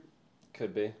there.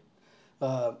 Could be.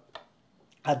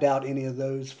 I doubt any of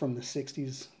those from the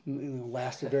 60s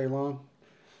lasted very long.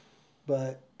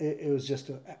 But it was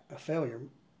just a failure.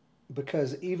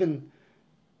 Because even...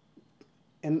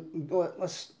 And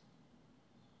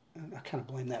I kind of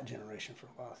blame that generation for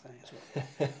a lot of things.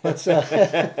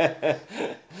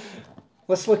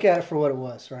 Let's look at it for what it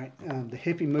was, right? The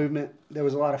hippie movement, there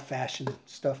was a lot of fashion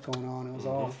stuff going on. It was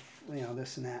all,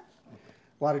 this and that.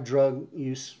 A lot of drug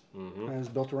use. Mm-hmm. It was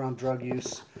built around drug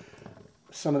use.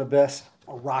 Some of the best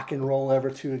rock and roll ever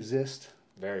to exist.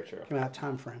 Very true. Came out of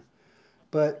time frame.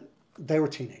 But they were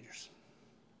teenagers.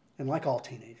 And like all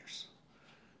teenagers,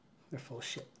 they're full of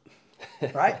shit.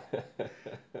 Right?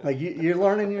 Like you're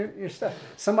learning your stuff.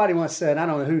 Somebody once said, I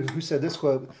don't know who said this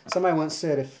quote. Somebody once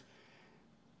said,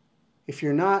 if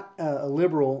you're not a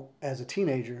liberal as a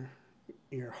teenager,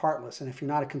 you're heartless, and if you're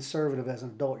not a conservative as an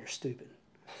adult, you're stupid.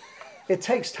 It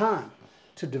takes time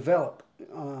to develop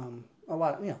a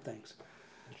lot of things,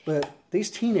 but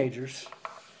these teenagers,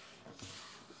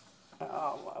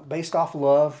 based off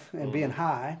love and being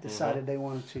high, decided they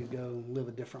wanted to go live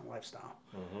a different lifestyle.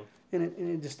 Mm-hmm. And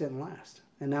it just didn't last.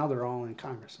 And now they're all in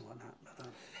Congress and whatnot.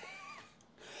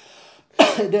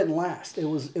 But, it didn't last. It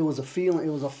was a feeling. It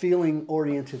was a feeling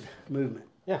oriented movement.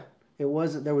 Yeah. It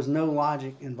wasn't. There was no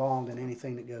logic involved in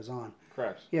anything that goes on.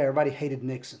 Correct. Yeah. Everybody hated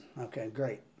Nixon. Okay,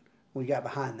 great. We got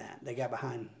behind that. They got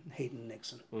behind hating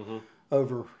Nixon. Mm-hmm.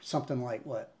 over something like,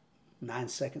 9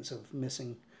 seconds of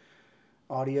missing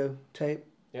audio tape.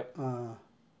 Yep.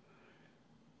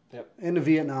 Yep. And the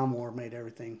Vietnam War made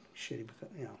everything shitty because,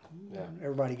 Yeah.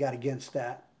 everybody got against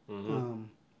that. Mm-hmm.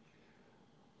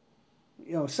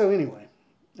 So anyway,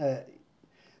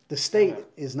 the state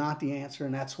is not the answer,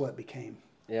 and that's what became.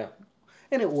 Yeah.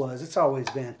 And it was. It's always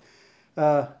been.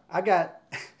 I've got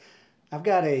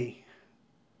a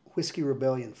Whiskey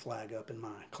Rebellion flag up in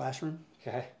my classroom.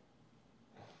 Okay.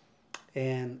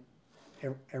 And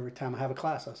every time I have a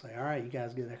class, I'll say, all right, you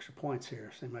guys get extra points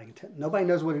here. So nobody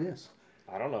knows what it is.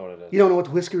 I don't know what it is. You don't know what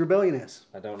the Whiskey Rebellion is?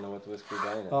 I don't know what the Whiskey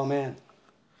Rebellion is. Oh, man.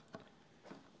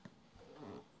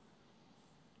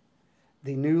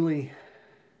 The newly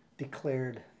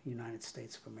declared United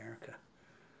States of America,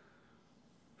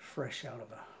 fresh out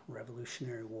of a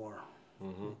Revolutionary War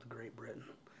with Great Britain,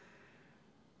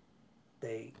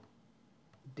 they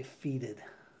defeated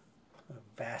a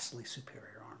vastly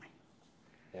superior army.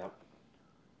 Yep.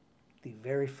 The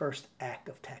very first act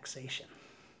of taxation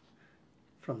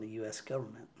from the U.S.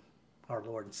 government, our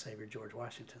Lord and Savior George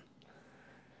Washington,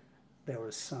 there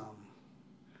was some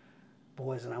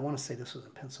boys, and I want to say this was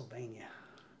in Pennsylvania.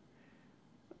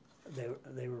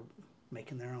 They were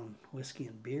making their own whiskey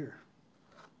and beer,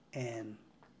 and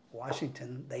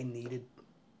Washington they needed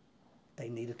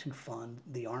to fund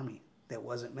the army that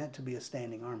wasn't meant to be a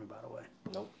standing army, by the way.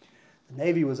 Nope. The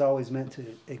Navy was always meant to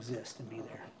exist and be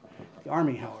there. The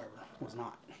Army, however, was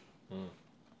not.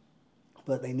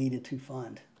 But they needed to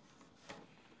fund.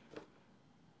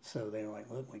 So they were like,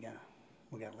 look, we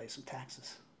gotta lay some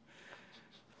taxes.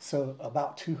 So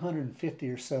about 250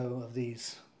 or so of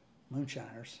these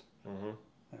moonshiners,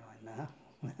 they're like, nah.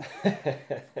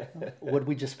 What did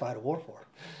we just fight a war for?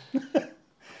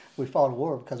 We fought a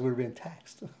war because we were being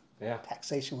taxed. Yeah.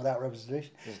 Taxation without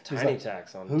representation. There's a tiny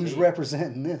tax on who's tea.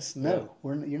 representing this? No,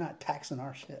 you're not taxing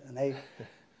our shit.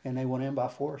 And they went in by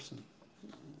force.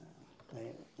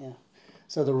 And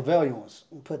so the rebellion was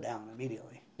put down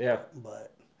immediately. Yeah.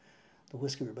 But the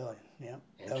Whiskey Rebellion,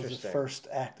 that was the first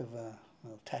act of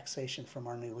taxation from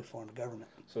our newly formed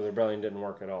government. So the rebellion didn't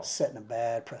work at all. Setting a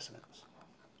bad precedent.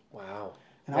 Wow.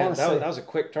 And Man, that was a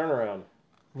quick turnaround.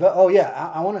 Oh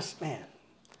yeah, I want to. Man,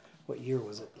 what year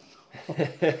was it?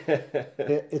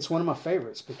 It's one of my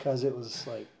favorites because it was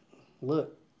like,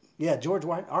 look, George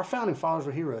White, our founding fathers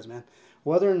were heroes, man.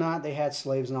 Whether or not they had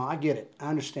slaves and all, I get it, I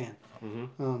understand.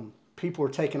 People were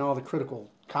taking all the critical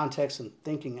context and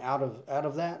thinking out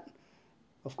of that.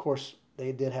 Of course,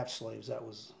 they did have slaves. That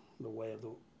was the way of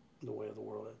the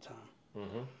world at the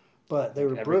time. But they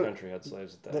were every country had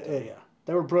slaves at that time. Yeah,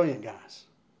 they were brilliant guys.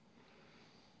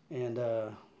 And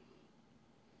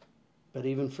but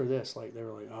even for this, like they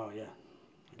were like, oh yeah,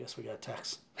 I guess we got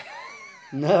tax.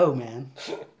 No, man.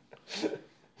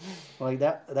 Like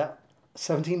that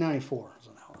 1794 is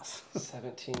when that was.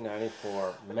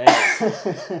 1794,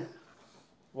 man.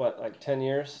 What, like 10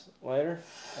 years later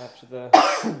after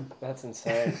that's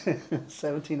insane.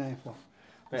 1794.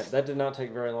 Man, that did not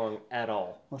take very long at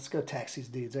all. Let's go tax these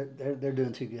dudes. They're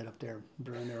doing too good up there,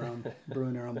 brewing their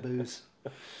own booze.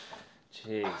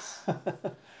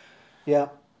 Jeez. Yeah.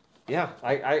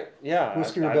 Yeah.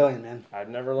 Whiskey Rebellion, man. I'd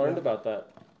never learned about that.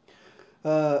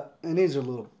 And these are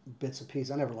little bits and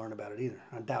pieces. I never learned about it either.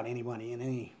 I doubt anybody in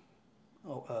any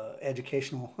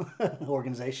educational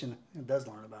organization does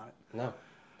learn about it. No.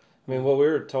 I mean, what we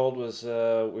were told was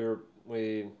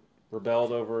we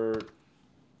rebelled over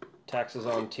taxes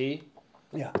on tea.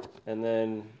 Yeah. And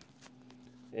then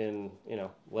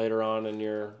later on in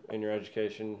your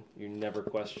education, you never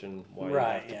question why you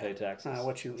have to pay taxes.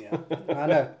 I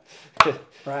know.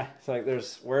 Right. It's like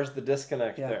where's the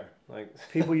disconnect there? Like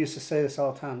people used to say this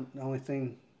all the time. The only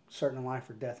thing certain in life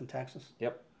are death and taxes.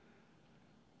 Yep.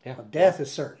 Yeah. Well, death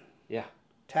is certain. Yeah.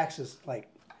 Taxes, like,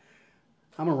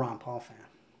 I'm a Ron Paul fan.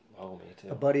 Oh, me too.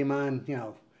 A buddy of mine,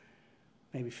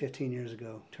 maybe 15 years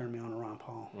ago, turned me on to Ron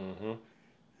Paul. Mm-hmm.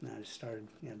 And I just started,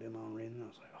 doing my own reading. And I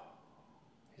was like, oh,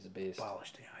 he's a beast.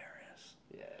 Abolish the IRS.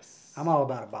 Yes. I'm all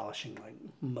about abolishing, like,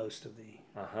 most of the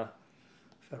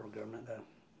federal government, though.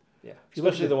 Yeah.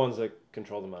 Especially the ones that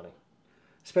control the money.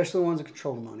 Especially the ones that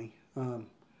control the money.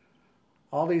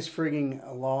 All these frigging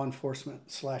law enforcement /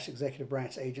 executive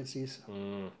branch agencies.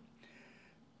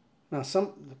 Now,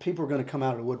 some people are going to come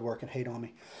out of the woodwork and hate on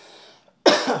me.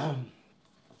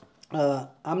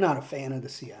 I'm not a fan of the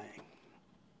CIA.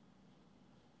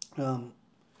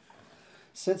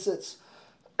 Since its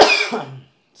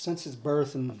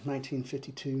birth in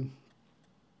 1952,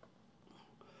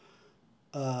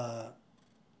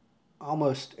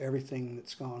 almost everything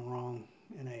that's gone wrong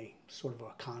in a sort of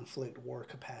a conflict war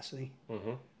capacity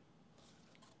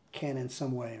can in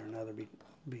some way or another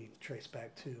be traced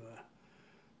back to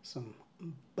some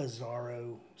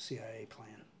bizarro CIA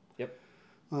plan. Yep.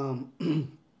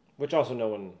 Which also no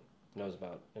one knows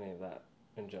about any of that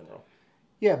in general.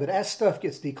 Yeah, but as stuff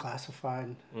gets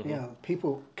declassified,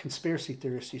 conspiracy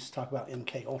theorists used to talk about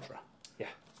MK Ultra. Yeah.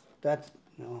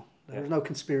 There's no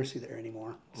conspiracy there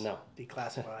anymore. It's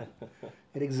declassified.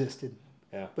 It existed.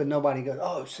 Yeah. But nobody goes,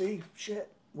 oh, see,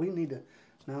 shit, we need to.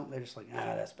 No, they're just like,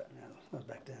 that's back. No, that was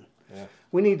back then. Yeah.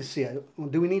 We need the CIA.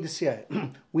 Do we need the CIA?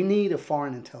 We need a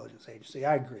foreign intelligence agency.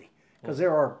 I agree, because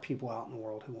there are people out in the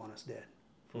world who want us dead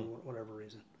for whatever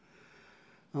reason.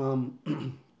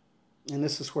 And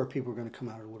this is where people are going to come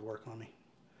out of the woodwork on me.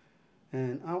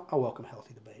 And I welcome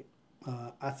healthy debate.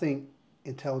 I think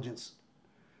intelligence,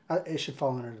 it should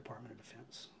fall under the Department of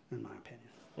Defense, in my opinion.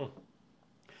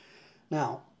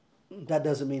 Now, that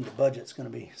doesn't mean the budget's going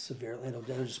to be severely,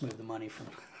 they'll just move the money from.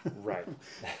 Right.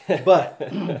 But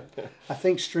I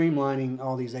think streamlining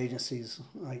all these agencies,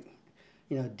 like,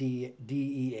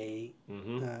 DEA,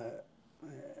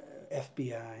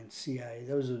 FBI, and CIA,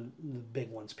 those are the big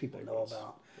ones people know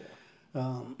about.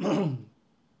 Yeah.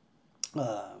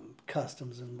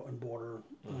 Customs and border,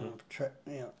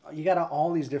 you got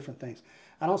all these different things.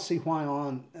 I don't see why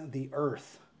on the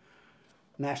earth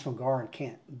National Guard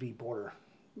can't be border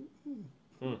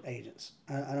agents.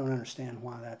 I don't understand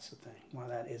why that's a thing, why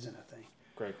that isn't a thing.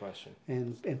 Great question.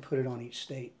 And put it on each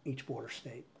state, each border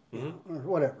state, or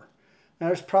whatever. Now,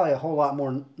 there's probably a whole lot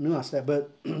more nuance to that, but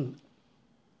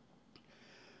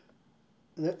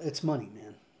it's money,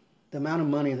 man. The amount of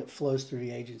money that flows through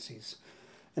the agencies.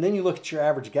 And then you look at your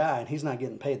average guy, and he's not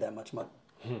getting paid that much money.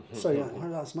 So you're like,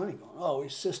 where's all this money going? Oh,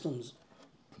 it's systems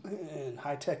and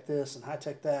high-tech this and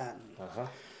high-tech that. And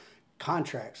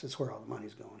contracts, that's where all the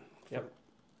money's going. Yep.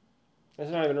 It's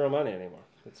not even real money anymore.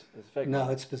 It's fake money. No,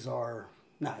 it's bizarre.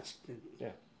 No,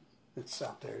 it's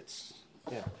out there. It's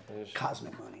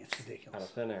cosmic money. It's ridiculous. Out of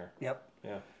thin air. Yep.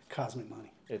 Yeah. Cosmic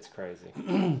money. It's crazy.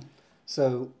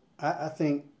 So I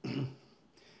think,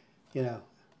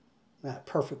 not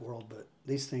perfect world, but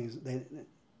these things, they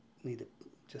need to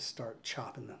just start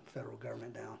chopping the federal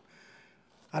government down.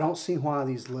 I don't see why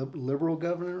these liberal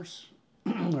governors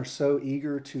are so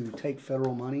eager to take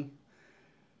federal money,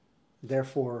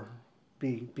 therefore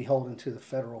be beholden to the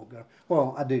federal government.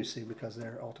 Well, I do see, because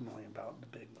they're ultimately about the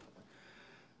big,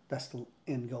 that's the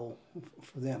end goal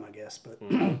for them, I guess. But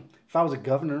if I was a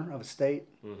governor of a state,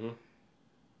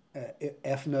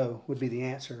 F no would be the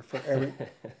answer for every.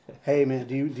 Hey man,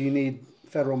 do you need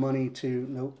federal money to?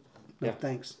 Nope. No,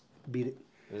 thanks. Beat it.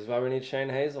 This is why we need Shane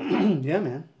Hazel. Yeah,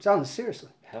 man. Sounding seriously.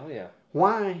 Hell yeah.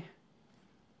 Why?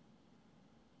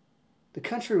 The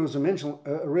country was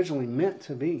originally meant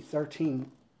to be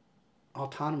 13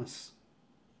 autonomous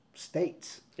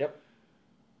states. Yep.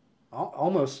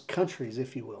 Almost countries,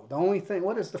 if you will. The only thing,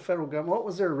 what is the federal government? What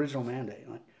was their original mandate?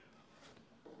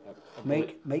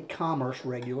 Like, make commerce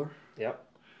regular. Yep.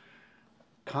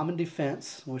 Common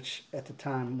defense, which at the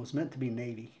time was meant to be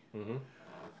Navy.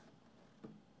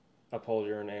 Uphold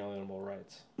your inalienable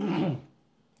rights.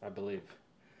 I believe.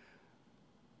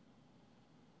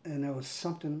 And there was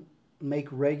something, make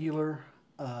regular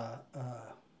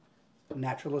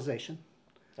naturalization.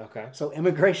 Okay. So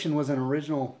immigration was an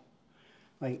original,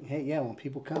 like, hey, when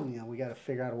people come, we got to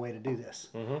figure out a way to do this.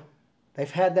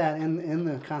 They've had that in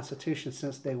the Constitution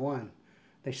since day one.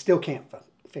 They still can't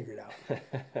figure it out.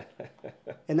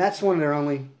 And that's one of their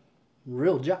only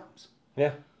real jobs.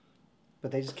 Yeah.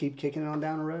 But they just keep kicking it on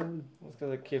down the road. It's because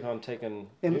they keep on taking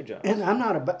new jobs. And I'm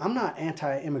not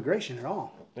anti-immigration at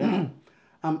all. Yeah.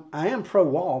 I am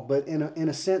pro-wall, but in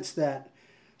a sense that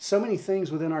so many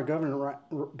things within our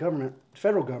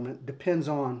federal government depends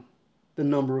on the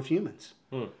number of humans.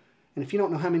 And if you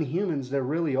don't know how many humans there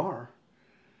really are,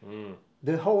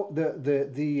 the whole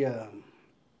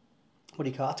what do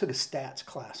you call it? I took a stats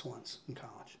class once in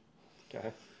college.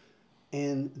 Okay.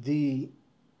 And the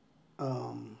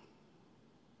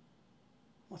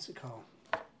what's it called?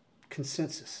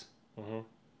 Consensus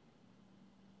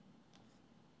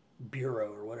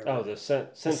Bureau or whatever. Oh, the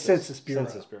Census Bureau.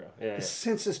 Census Bureau. Yeah. The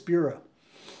Census Bureau.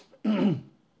 When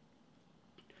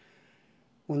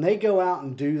they go out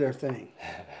and do their thing,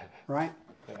 right?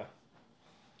 Yeah.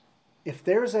 If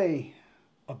there's a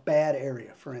bad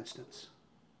area, for instance,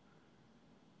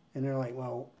 and they're like,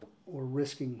 well, we're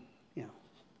risking,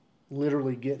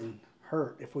 literally getting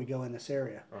hurt if we go in this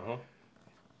area.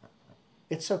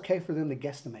 It's okay for them to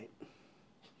guesstimate.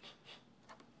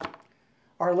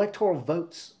 Our electoral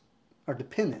votes are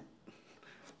dependent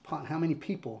upon how many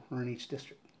people are in each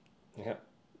district. Yeah.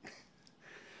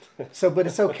 But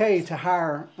it's okay to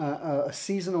hire a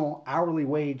seasonal hourly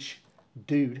wage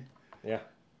dude Yeah.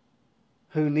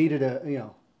 who needed a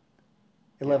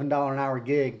 $11 an hour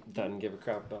gig. Doesn't give a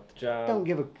crap about the job. Don't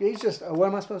give a. He's just. What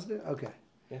am I supposed to do? Okay.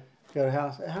 Yeah. Go to the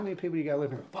house. How many people you got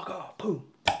living here? Fuck off. Boom.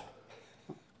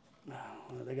 No,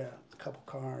 they got a couple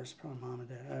cars. Probably mom and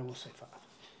dad. We'll say 5.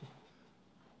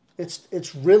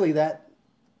 It's really that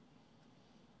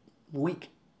weak.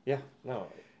 Yeah. No,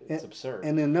 it's absurd.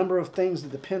 And the number of things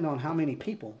that depend on how many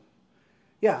people.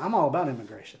 Yeah, I'm all about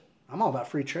immigration. I'm all about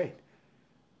free trade.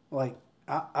 Like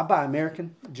I buy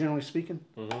American, generally speaking.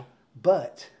 Mm-hmm.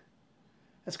 But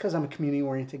that's because I'm a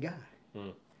community-oriented guy.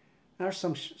 Mm. There's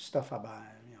some stuff I buy,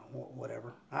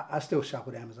 whatever. I still shop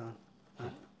with Amazon.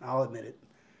 I'll admit it.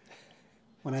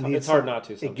 When I need it's hard not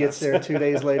to sometimes. It gets there 2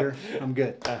 days later, I'm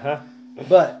good. Uh-huh.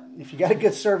 But if you got a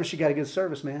good service, you got a good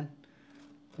service, man.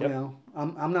 Yep.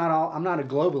 I'm not a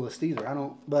globalist either.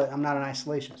 But I'm not an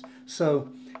isolationist. So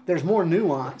there's more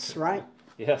nuance, right?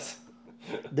 Yes.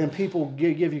 Than people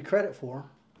give you credit for.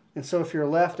 And so if you're a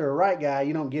left or a right guy,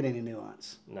 you don't get any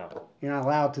nuance. No. You're not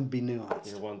allowed to be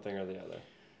nuanced. You're one thing or the other.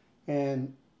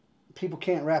 And people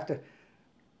can't wrap their...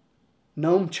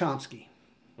 Noam Chomsky.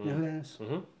 You know who that is?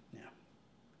 Mm-hmm. Yeah.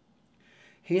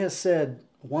 He has said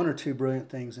 1 or 2 brilliant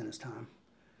things in his time.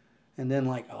 And then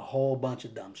like a whole bunch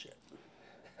of dumb shit.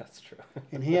 That's true.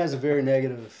 And he has a very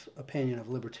negative opinion of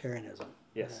libertarianism.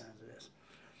 Yes. As it is.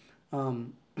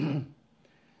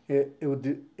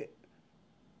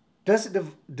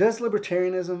 Does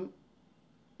libertarianism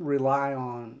rely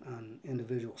on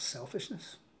individual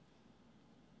selfishness?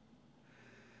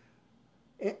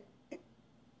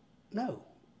 No.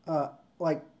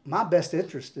 Like my best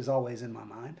interest is always in my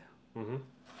mind.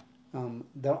 Mm-hmm.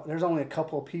 There's only a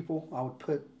couple of people I would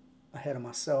put ahead of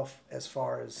myself as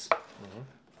far as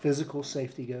physical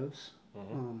safety goes.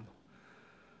 Mm-hmm.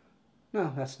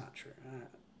 No, that's not true.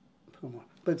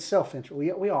 But self-interest,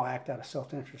 we all act out of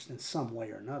self-interest in some way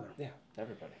or another. Yeah,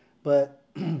 everybody. But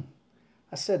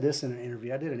I said this in an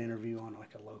interview. I did an interview on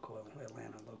like a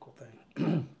Atlanta local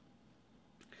thing.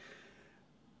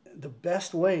 The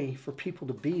best way for people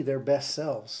to be their best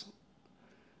selves,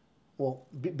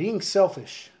 being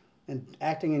selfish and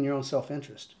acting in your own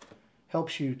self-interest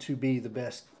helps you to be the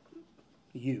best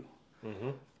you.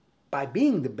 Mm-hmm. By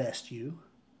being the best you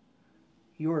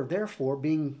are therefore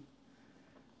being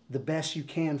the best you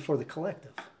can for the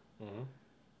collective. Mm-hmm.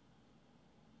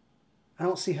 I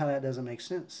don't see how that doesn't make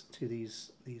sense to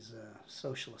these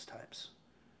socialist types,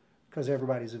 because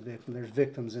everybody's a victim. There's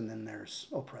victims and then there's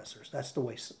oppressors. That's the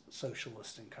way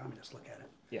socialists and communists look at it.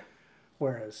 Yeah.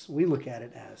 Whereas we look at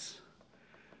it as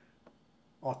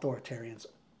authoritarians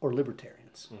or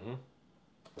libertarians. Mm-hmm.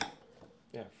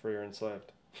 Yeah, free or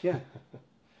enslaved. Yeah.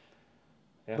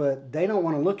 Yeah. But they don't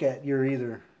want to look at you're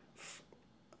either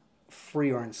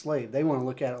free or enslaved. They want to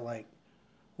look at it like,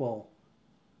 well,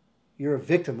 you're a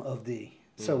victim of thee,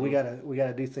 so we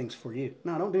gotta do things for you.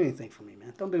 No, don't do anything for me,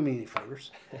 man. Don't do me any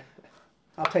favors.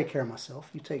 I'll take care of myself.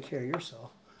 You take care of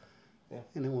yourself. Yeah.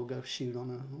 And then we'll go shoot on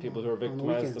the people who are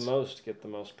victimized the most get the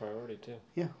most priority too.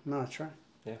 Yeah, no, that's right.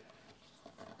 Yeah.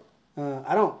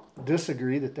 I don't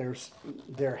disagree that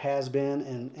there has been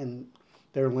and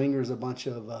there lingers a bunch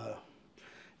of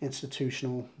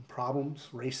institutional problems,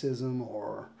 racism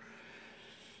or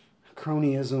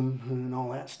cronyism and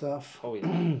all that stuff. Oh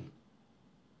yeah.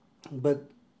 But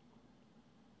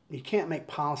you can't make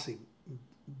policy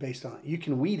based on it. You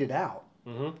can weed it out,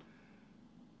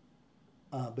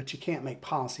 but you can't make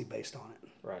policy based on it.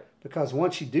 Right. Because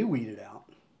once you do weed it out,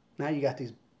 now you got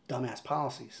these dumbass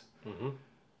policies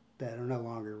that are no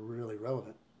longer really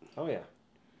relevant. Oh yeah.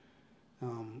 I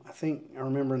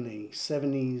remember in the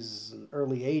 70s and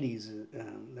early 80s,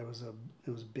 there was a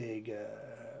big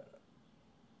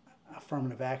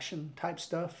affirmative action type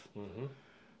stuff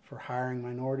for hiring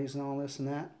minorities and all this and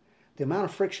that. The amount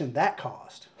of friction that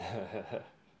caused,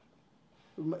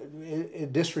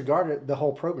 it disregarded the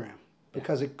whole program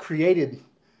because it created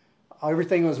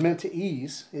everything was meant to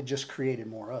ease. It just created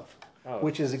more of,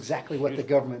 which is exactly what the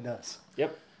government does.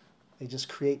 Yep. They just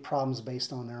create problems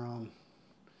based on their own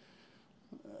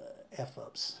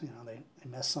F-ups. They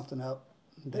mess something up.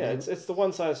 It's the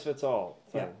one size fits all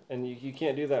thing. Yeah. And you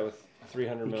can't do that with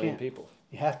 300 million people.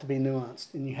 You have to be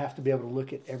nuanced, and you have to be able to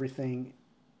look at everything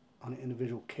on an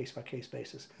individual case-by-case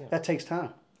basis. Yeah. That takes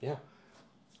time. Yeah.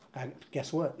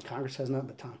 Guess what? Congress has nothing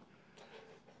but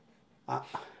time.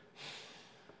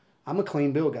 I'm a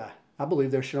clean bill guy. I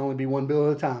believe there should only be one bill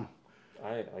at a time.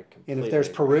 I completely And if there's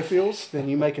peripherals, then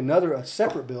you make a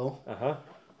separate bill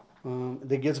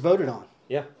that gets voted on.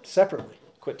 Yeah. Separately.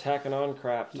 Quit tacking on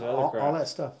crap to other crap. All that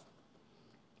stuff.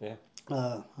 Yeah.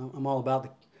 I'm all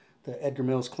about the Edgar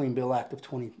Mills Clean Bill Act of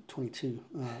 2022.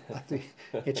 I think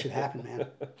it should happen, man.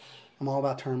 I'm all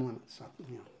about term limits. So,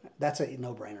 that's a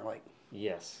no-brainer. Like,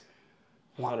 yes,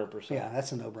 100%. Yeah,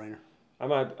 that's a no-brainer.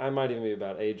 I might even be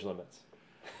about age limits.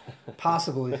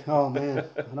 Possibly. Oh man,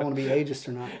 I don't want to be ageist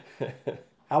or not.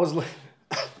 I was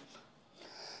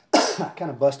I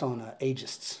kind of bust on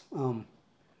ageists.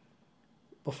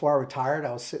 Before I retired,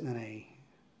 I was sitting in a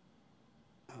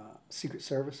Secret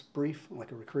Service brief,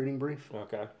 like a recruiting brief.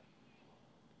 Okay.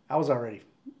 I was already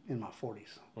in my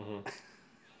 40s.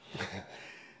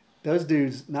 Those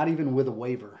dudes, not even with a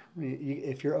waiver.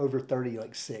 If you're over 30,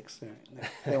 like 6,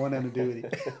 they want nothing to do with you.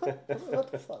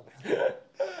 What the fuck?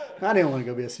 I didn't want to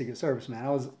go be a Secret Service man.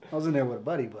 I was in there with a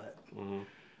buddy, but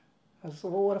I was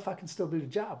like, well, what if I can still do the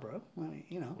job, bro? I mean,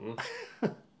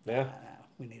 Yeah.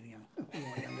 We need young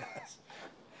guys.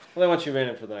 Well, they want you in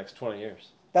it for the next 20 years.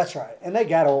 That's right. And they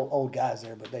got old guys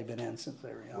there, but they've been in since they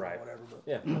were young or whatever. But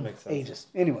Yeah, that makes sense. ages.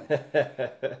 Anyway.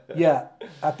 Yeah,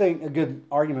 I think a good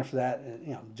argument for that,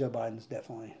 Joe Biden's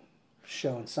definitely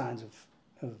showing signs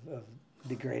of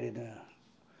degraded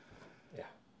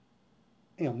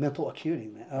mental acuity,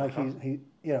 man. He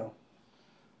yeah,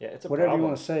 it's a whatever problem. you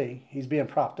want to say, he's being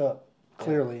propped up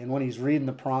clearly. And when he's reading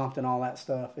the prompt and all that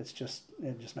stuff, it just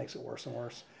makes it worse and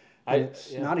worse. And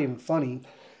it's not even funny.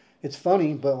 It's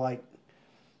funny, but like,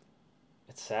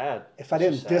 it's sad. If I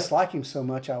didn't dislike him so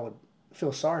much, I would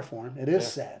feel sorry for him. It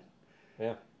is sad.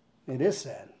 Yeah. It is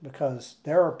sad because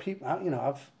there are people.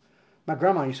 My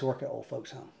grandma used to work at old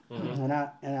folks' home, and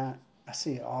I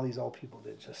see all these old people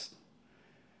that just,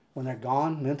 when they're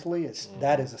gone mentally,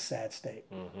 that is a sad state.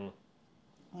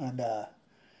 And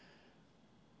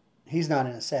he's not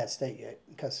in a sad state yet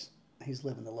because he's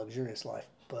living the luxurious life.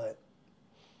 But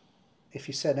if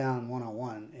you sat down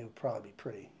one-on-one, it would probably be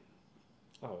pretty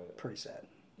sad.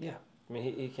 Yeah. I mean,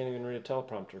 he can't even read a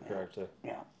teleprompter correctly.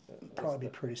 Yeah. Probably be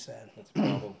pretty sad. That's a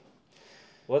problem.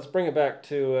 Well, let's bring it back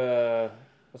to,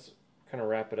 let's kind of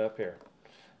wrap it up here.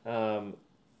 I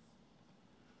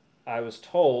was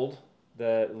told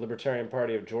that the Libertarian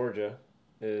Party of Georgia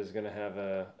is going to have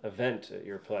an event at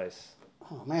your place.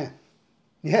 Oh, man.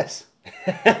 Yes.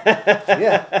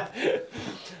 Yeah.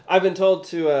 I've been told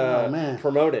to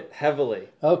promote it heavily.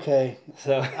 Okay.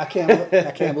 So I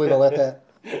can't believe I let that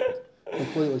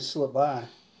completely slip by.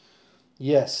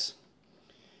 Yes.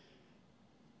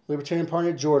 Libertarian Party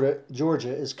of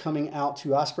Georgia is coming out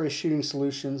to Osprey Shooting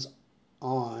Solutions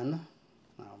on,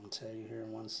 I'm going to tell you here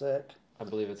in one sec. I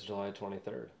believe it's July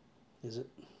 23rd. Is it?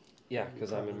 Yeah,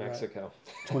 because I'm in Mexico.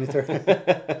 Right.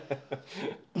 23rd.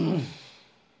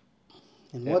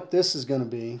 And what this is going to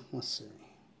be, let's see.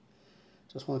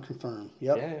 Just want to confirm.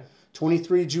 Yep. Yeah.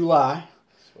 23 July.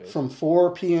 Sweet. From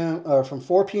 4 p.m.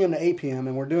 To 8 p.m.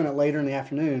 and we're doing it later in the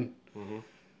afternoon.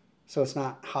 So it's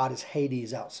not hot as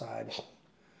Hades outside.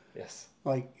 Yes.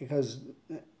 Because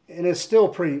it's still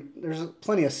there's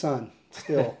plenty of sun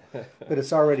still, but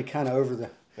it's already kind of over the.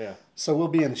 Yeah. So we'll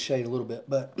be in the shade a little bit,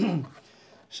 but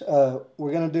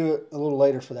we're going to do it a little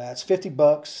later for that. It's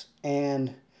 $50,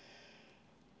 and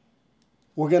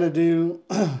we're going to do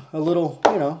a little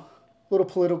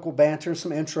political banter,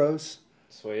 some intros.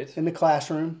 Sweet. In the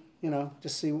classroom,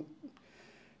 just get a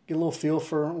little feel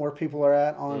for where people are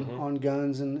at on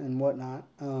guns and whatnot.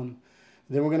 Then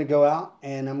we're going to go out,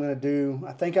 and I'm going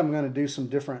to do some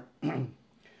different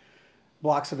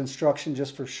blocks of instruction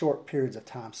just for short periods of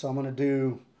time. So I'm going to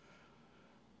do,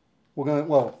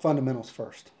 fundamentals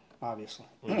first, obviously.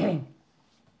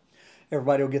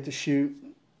 Everybody will get to shoot,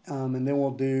 and then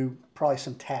we'll do probably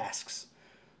some tasks,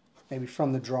 maybe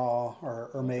from the draw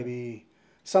or maybe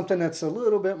something that's a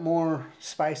little bit more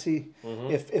spicy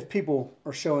if people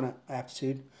are showing an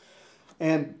aptitude.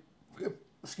 And,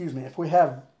 if we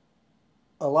have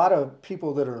a lot of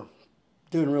people that are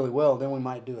doing really well, then we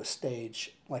might do a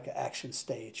stage, like an action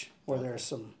stage, where there's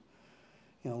some,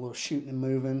 a little shooting and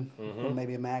moving, or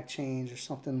maybe a mag change or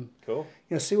something. Cool.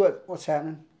 See what's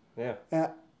happening. Yeah.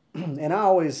 And I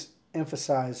always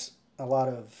emphasize a lot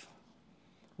of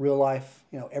real life,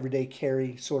 everyday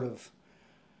carry sort of.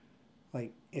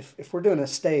 Like, if we're doing a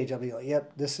stage, I'll be like,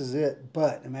 yep, this is it.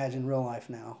 But imagine real life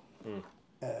now.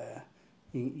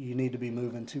 You need to be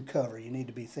moving to cover. You need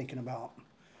to be thinking about,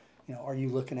 are you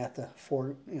looking at the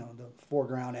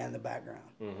foreground and the background?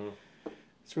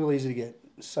 It's real easy to get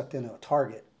sucked into a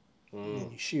target and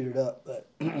then you shoot it up. But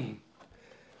the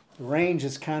range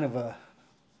is kind of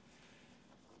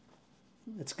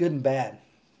it's good and bad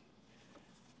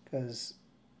because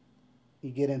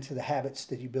you get into the habits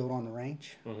that you build on the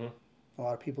range. A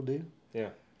lot of people do. Yeah.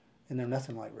 And they're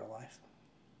nothing like real life.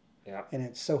 Yeah. And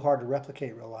it's so hard to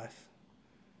replicate real life.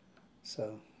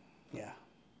 So, yeah.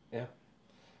 Yeah.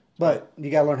 But you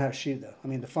got to learn how to shoot, though. I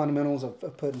mean, the fundamentals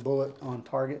of putting bullet on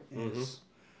target is,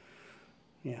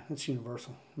 it's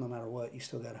universal. No matter what, you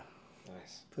still got to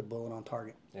put bullet on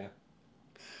target. Yeah.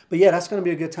 But yeah, that's going to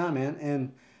be a good time, man.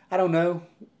 And I don't know,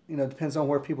 it depends on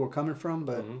where people are coming from,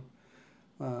 but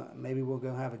maybe we'll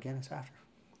go have a Guinness after.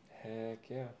 Heck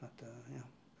yeah. But,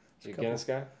 You a Guinness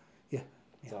guy? Yeah.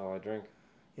 That's all I drink.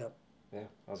 Yep. Yeah.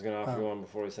 I was going to offer you one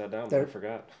before we sat down, but there, I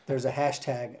forgot. There's a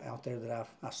hashtag out there that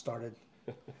I started.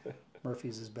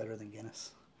 Murphy's is better than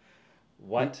Guinness.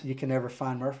 What? You can never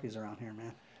find Murphy's around here,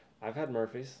 man. I've had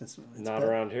Murphy's. It's not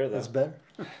better. Around here, though. It's better.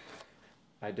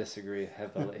 I disagree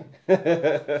heavily.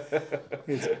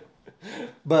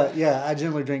 But yeah, I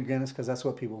generally drink Guinness because that's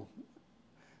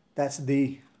that's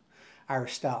the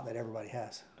Irish stout that everybody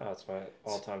has. Oh, it's my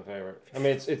all-time favorite. I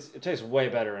mean, it tastes way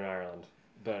better in Ireland,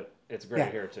 but it's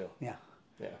great here too. Yeah.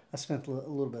 Yeah. I spent a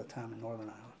little bit of time in Northern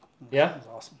Ireland. Yeah? It was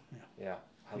awesome. Yeah. Yeah.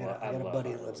 I got a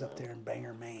buddy that lives up there in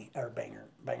Bangor,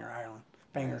 Ireland.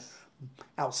 Bangor,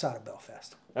 outside of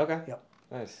Belfast. Okay. Yep.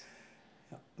 Nice.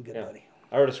 Yep. Good buddy.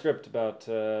 I wrote a script about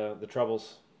the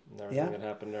Troubles and everything that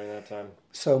happened during that time.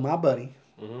 So my buddy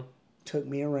took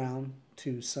me around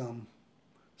to some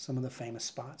of the famous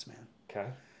spots, man. Okay.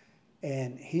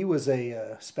 And he was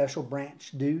a special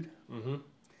branch dude. Mm-hmm.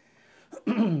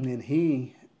 And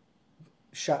he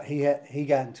got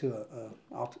into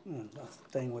a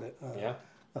thing with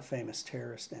a famous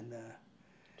terrorist, and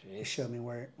he showed me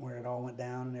where it all went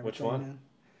down and everything. Which one? Man.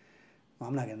 Well,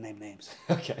 I'm not going to name names.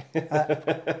 Okay.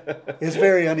 It's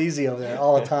very uneasy over there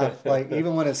all the time. Like,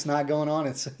 even when it's not going on,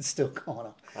 it's still going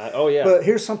on. Oh, yeah. But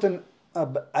here's something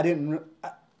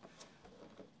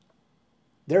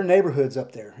there are neighborhoods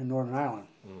up there in Northern Ireland,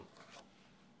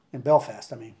 in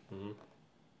Belfast, I mean. Mm-hmm.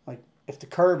 Like, if the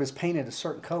curb is painted a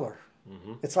certain color,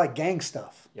 it's like gang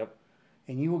stuff. Yep.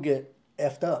 And you will get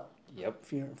effed up. Yep.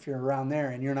 If you're around there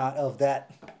and you're not of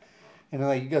that. And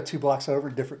like you go 2 blocks over,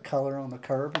 different color on the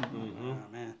curb. And, oh,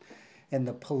 man. And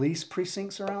the police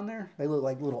precincts around there, they look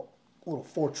like little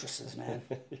fortresses, man.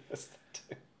 Yes, they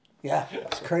do. Yeah,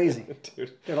 it's crazy.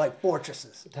 Dude. They're like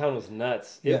fortresses. The town was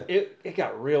nuts. Yeah. It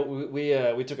got real.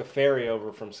 We took a ferry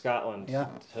over from Scotland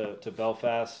to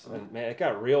Belfast, and man, it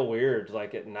got real weird.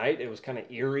 Like at night, it was kind of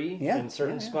eerie in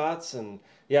certain spots, and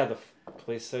the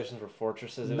police stations were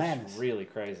fortresses. It was really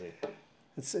crazy.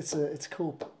 It's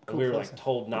cool. And we were like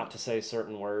told not to say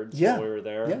certain words when we were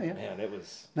there. Yeah, yeah. Man, it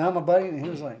was. Now my buddy, and he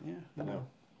was like,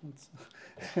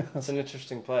 It's an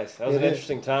interesting place. That was an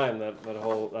interesting time. That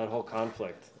whole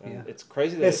conflict. And it's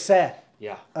crazy. It's sad.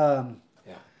 Yeah. And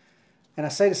I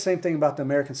say the same thing about the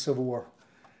American Civil War.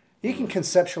 You can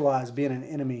conceptualize being an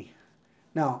enemy.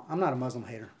 Now, I'm not a Muslim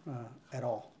hater at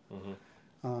all.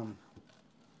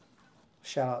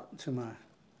 Shout out to my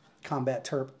combat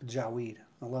terp, Jaweed.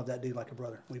 I love that dude like a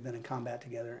brother. We've been in combat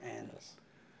together, and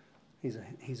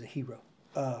he's a hero.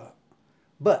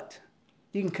 But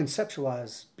you can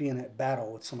conceptualize being at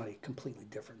battle with somebody completely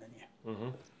different than you. Mm-hmm.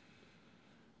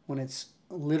 When it's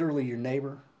literally your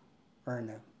neighbor, or in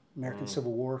the American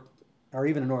Civil War, or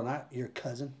even in Northern Ireland, your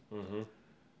cousin. Mm-hmm.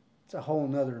 It's a whole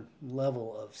nother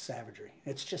level of savagery.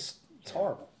 It's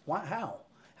horrible. Why?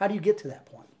 How do you get to that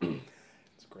point?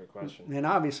 That's a great question. And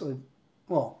obviously,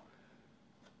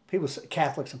 people say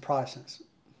Catholics and Protestants,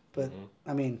 but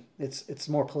I mean, it's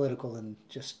more political than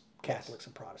just Catholics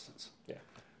and Protestants. Yeah.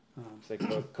 They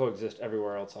coexist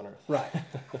everywhere else on Earth. Right.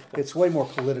 It's way more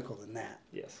political than that.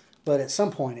 Yes. But at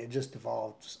some point, it just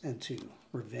devolves into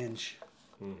revenge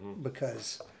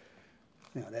because,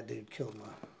 that dude killed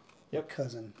my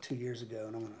cousin 2 years ago,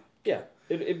 and I'm gonna. Yeah,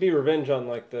 it'd be revenge on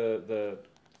like the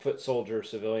foot soldier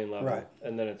civilian level, right?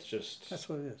 And then it's just that's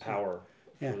what it is. Power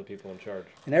for the people in charge.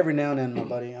 And every now and then, my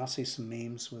buddy, I'll see some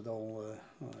memes with old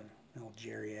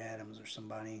Jerry Adams or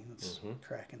somebody that's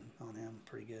cracking on him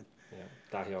pretty good. Yeah,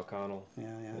 Dahi O'Connell.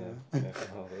 Yeah.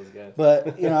 All those guys. But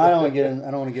I don't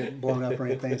want to get blown up or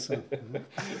anything, so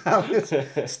I'll just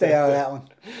stay out of that one.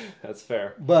 That's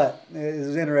fair. But it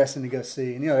was interesting to go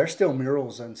see, and there's still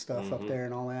murals and stuff up there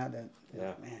and all that. Man,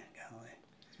 golly,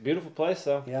 it's a beautiful place,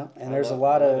 though. Yeah, and there's a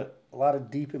lot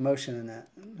of deep emotion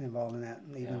involved in that,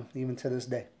 even to this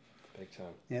day. Big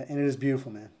time. Yeah, and it is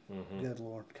beautiful, man. Mm-hmm. Good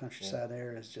Lord, countryside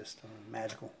there is just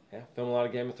magical. Yeah, film a lot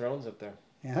of Game of Thrones up there.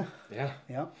 Yeah.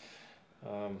 Yeah.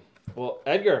 Well,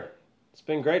 Edgar, it's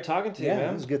been great talking to you, man. Yeah,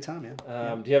 it was a good time,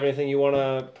 man. Do you have anything you want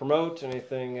to promote?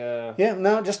 Anything?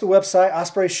 Just the website,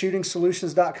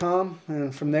 ospreyshootingsolutions.com,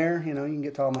 and from there, you can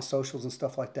get to all my socials and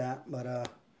stuff like that. But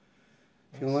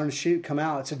if you want to learn to shoot, come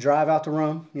out. It's a drive out to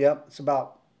Rome. Yep, it's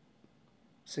about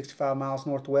 65 miles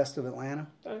northwest of Atlanta.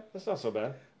 That's not so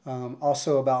bad.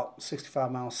 Also about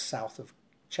 65 miles south of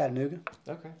Chattanooga.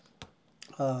 Okay.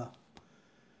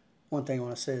 One thing I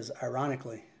want to say is,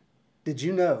 ironically, did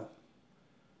you know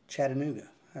Chattanooga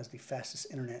has the fastest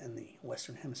internet in the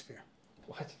Western Hemisphere?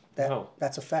 What? No.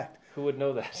 That's a fact. Who would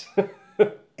know that?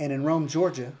 And in Rome,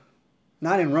 Georgia,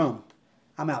 not in Rome,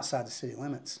 I'm outside the city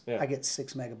limits. Yeah. I get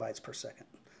 6 megabytes per second.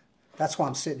 That's why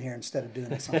I'm sitting here instead of doing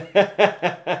this.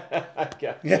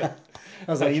 Gotcha. Yeah.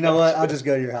 I was like, you know what? I'll just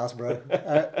go to your house, bro.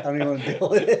 I don't even want to deal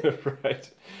with it. Right.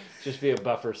 Just be a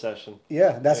buffer session.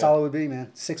 Yeah, that's all it would be, man.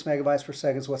 6 megabytes per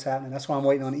second is what's happening. That's why I'm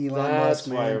waiting on Elon Musk, man. That's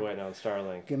why you're waiting on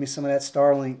Starlink. Give me some of that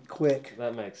Starlink quick.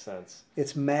 That makes sense.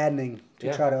 It's maddening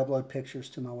to try to upload pictures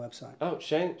to my website. Oh,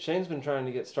 Shane's been trying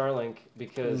to get Starlink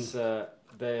because the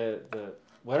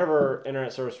whatever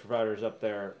internet service providers up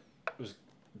there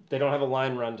they don't have a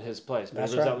line run to his place, but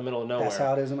he lives out in the middle of nowhere. That's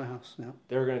how it is in my house. Yeah.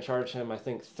 They were going to charge him, I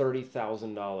think,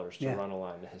 $30,000 to run a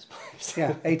line to his place.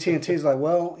 Yeah, AT&T's like,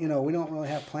 well, we don't really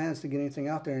have plans to get anything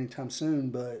out there anytime soon,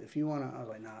 but if you want to, I was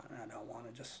like, nah, I don't want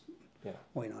to. Just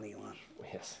wait on Elon.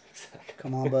 Yes, exactly.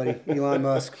 Come on, buddy. Elon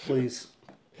Musk, please.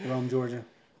 Rome, Georgia.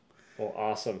 Well,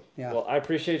 awesome. Yeah. Well, I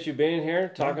appreciate you being here,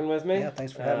 talking with me. Yeah,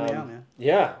 thanks for having me out, man.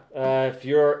 Yeah. If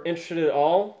you're interested at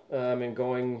all in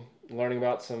learning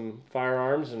about some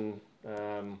firearms and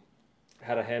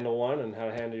how to handle one and how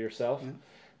to handle yourself,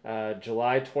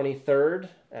 July 23rd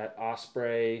at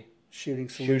Osprey Shooting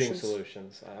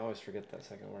Solutions. I always forget that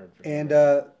second word. And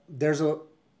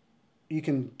you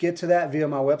can get to that via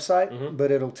my website,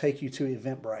 but it'll take you to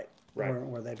Eventbrite,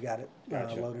 where they've got it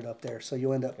loaded up there. So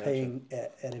you'll end up paying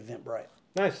at Eventbrite.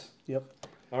 Nice. Yep.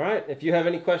 All right. If you have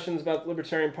any questions about the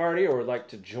Libertarian Party or would like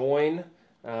to join,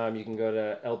 you can go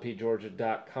to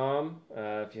lpgeorgia.com.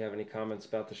 If you have any comments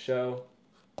about the show,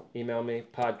 email me,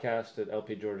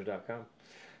 podcast@lpgeorgia.com.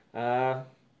 I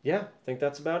think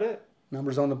that's about it.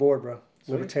 Numbers on the board, bro.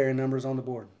 Sweet. Libertarian numbers on the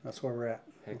board. That's where we're at.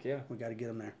 Heck yeah. We got to get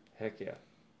them there. Heck yeah.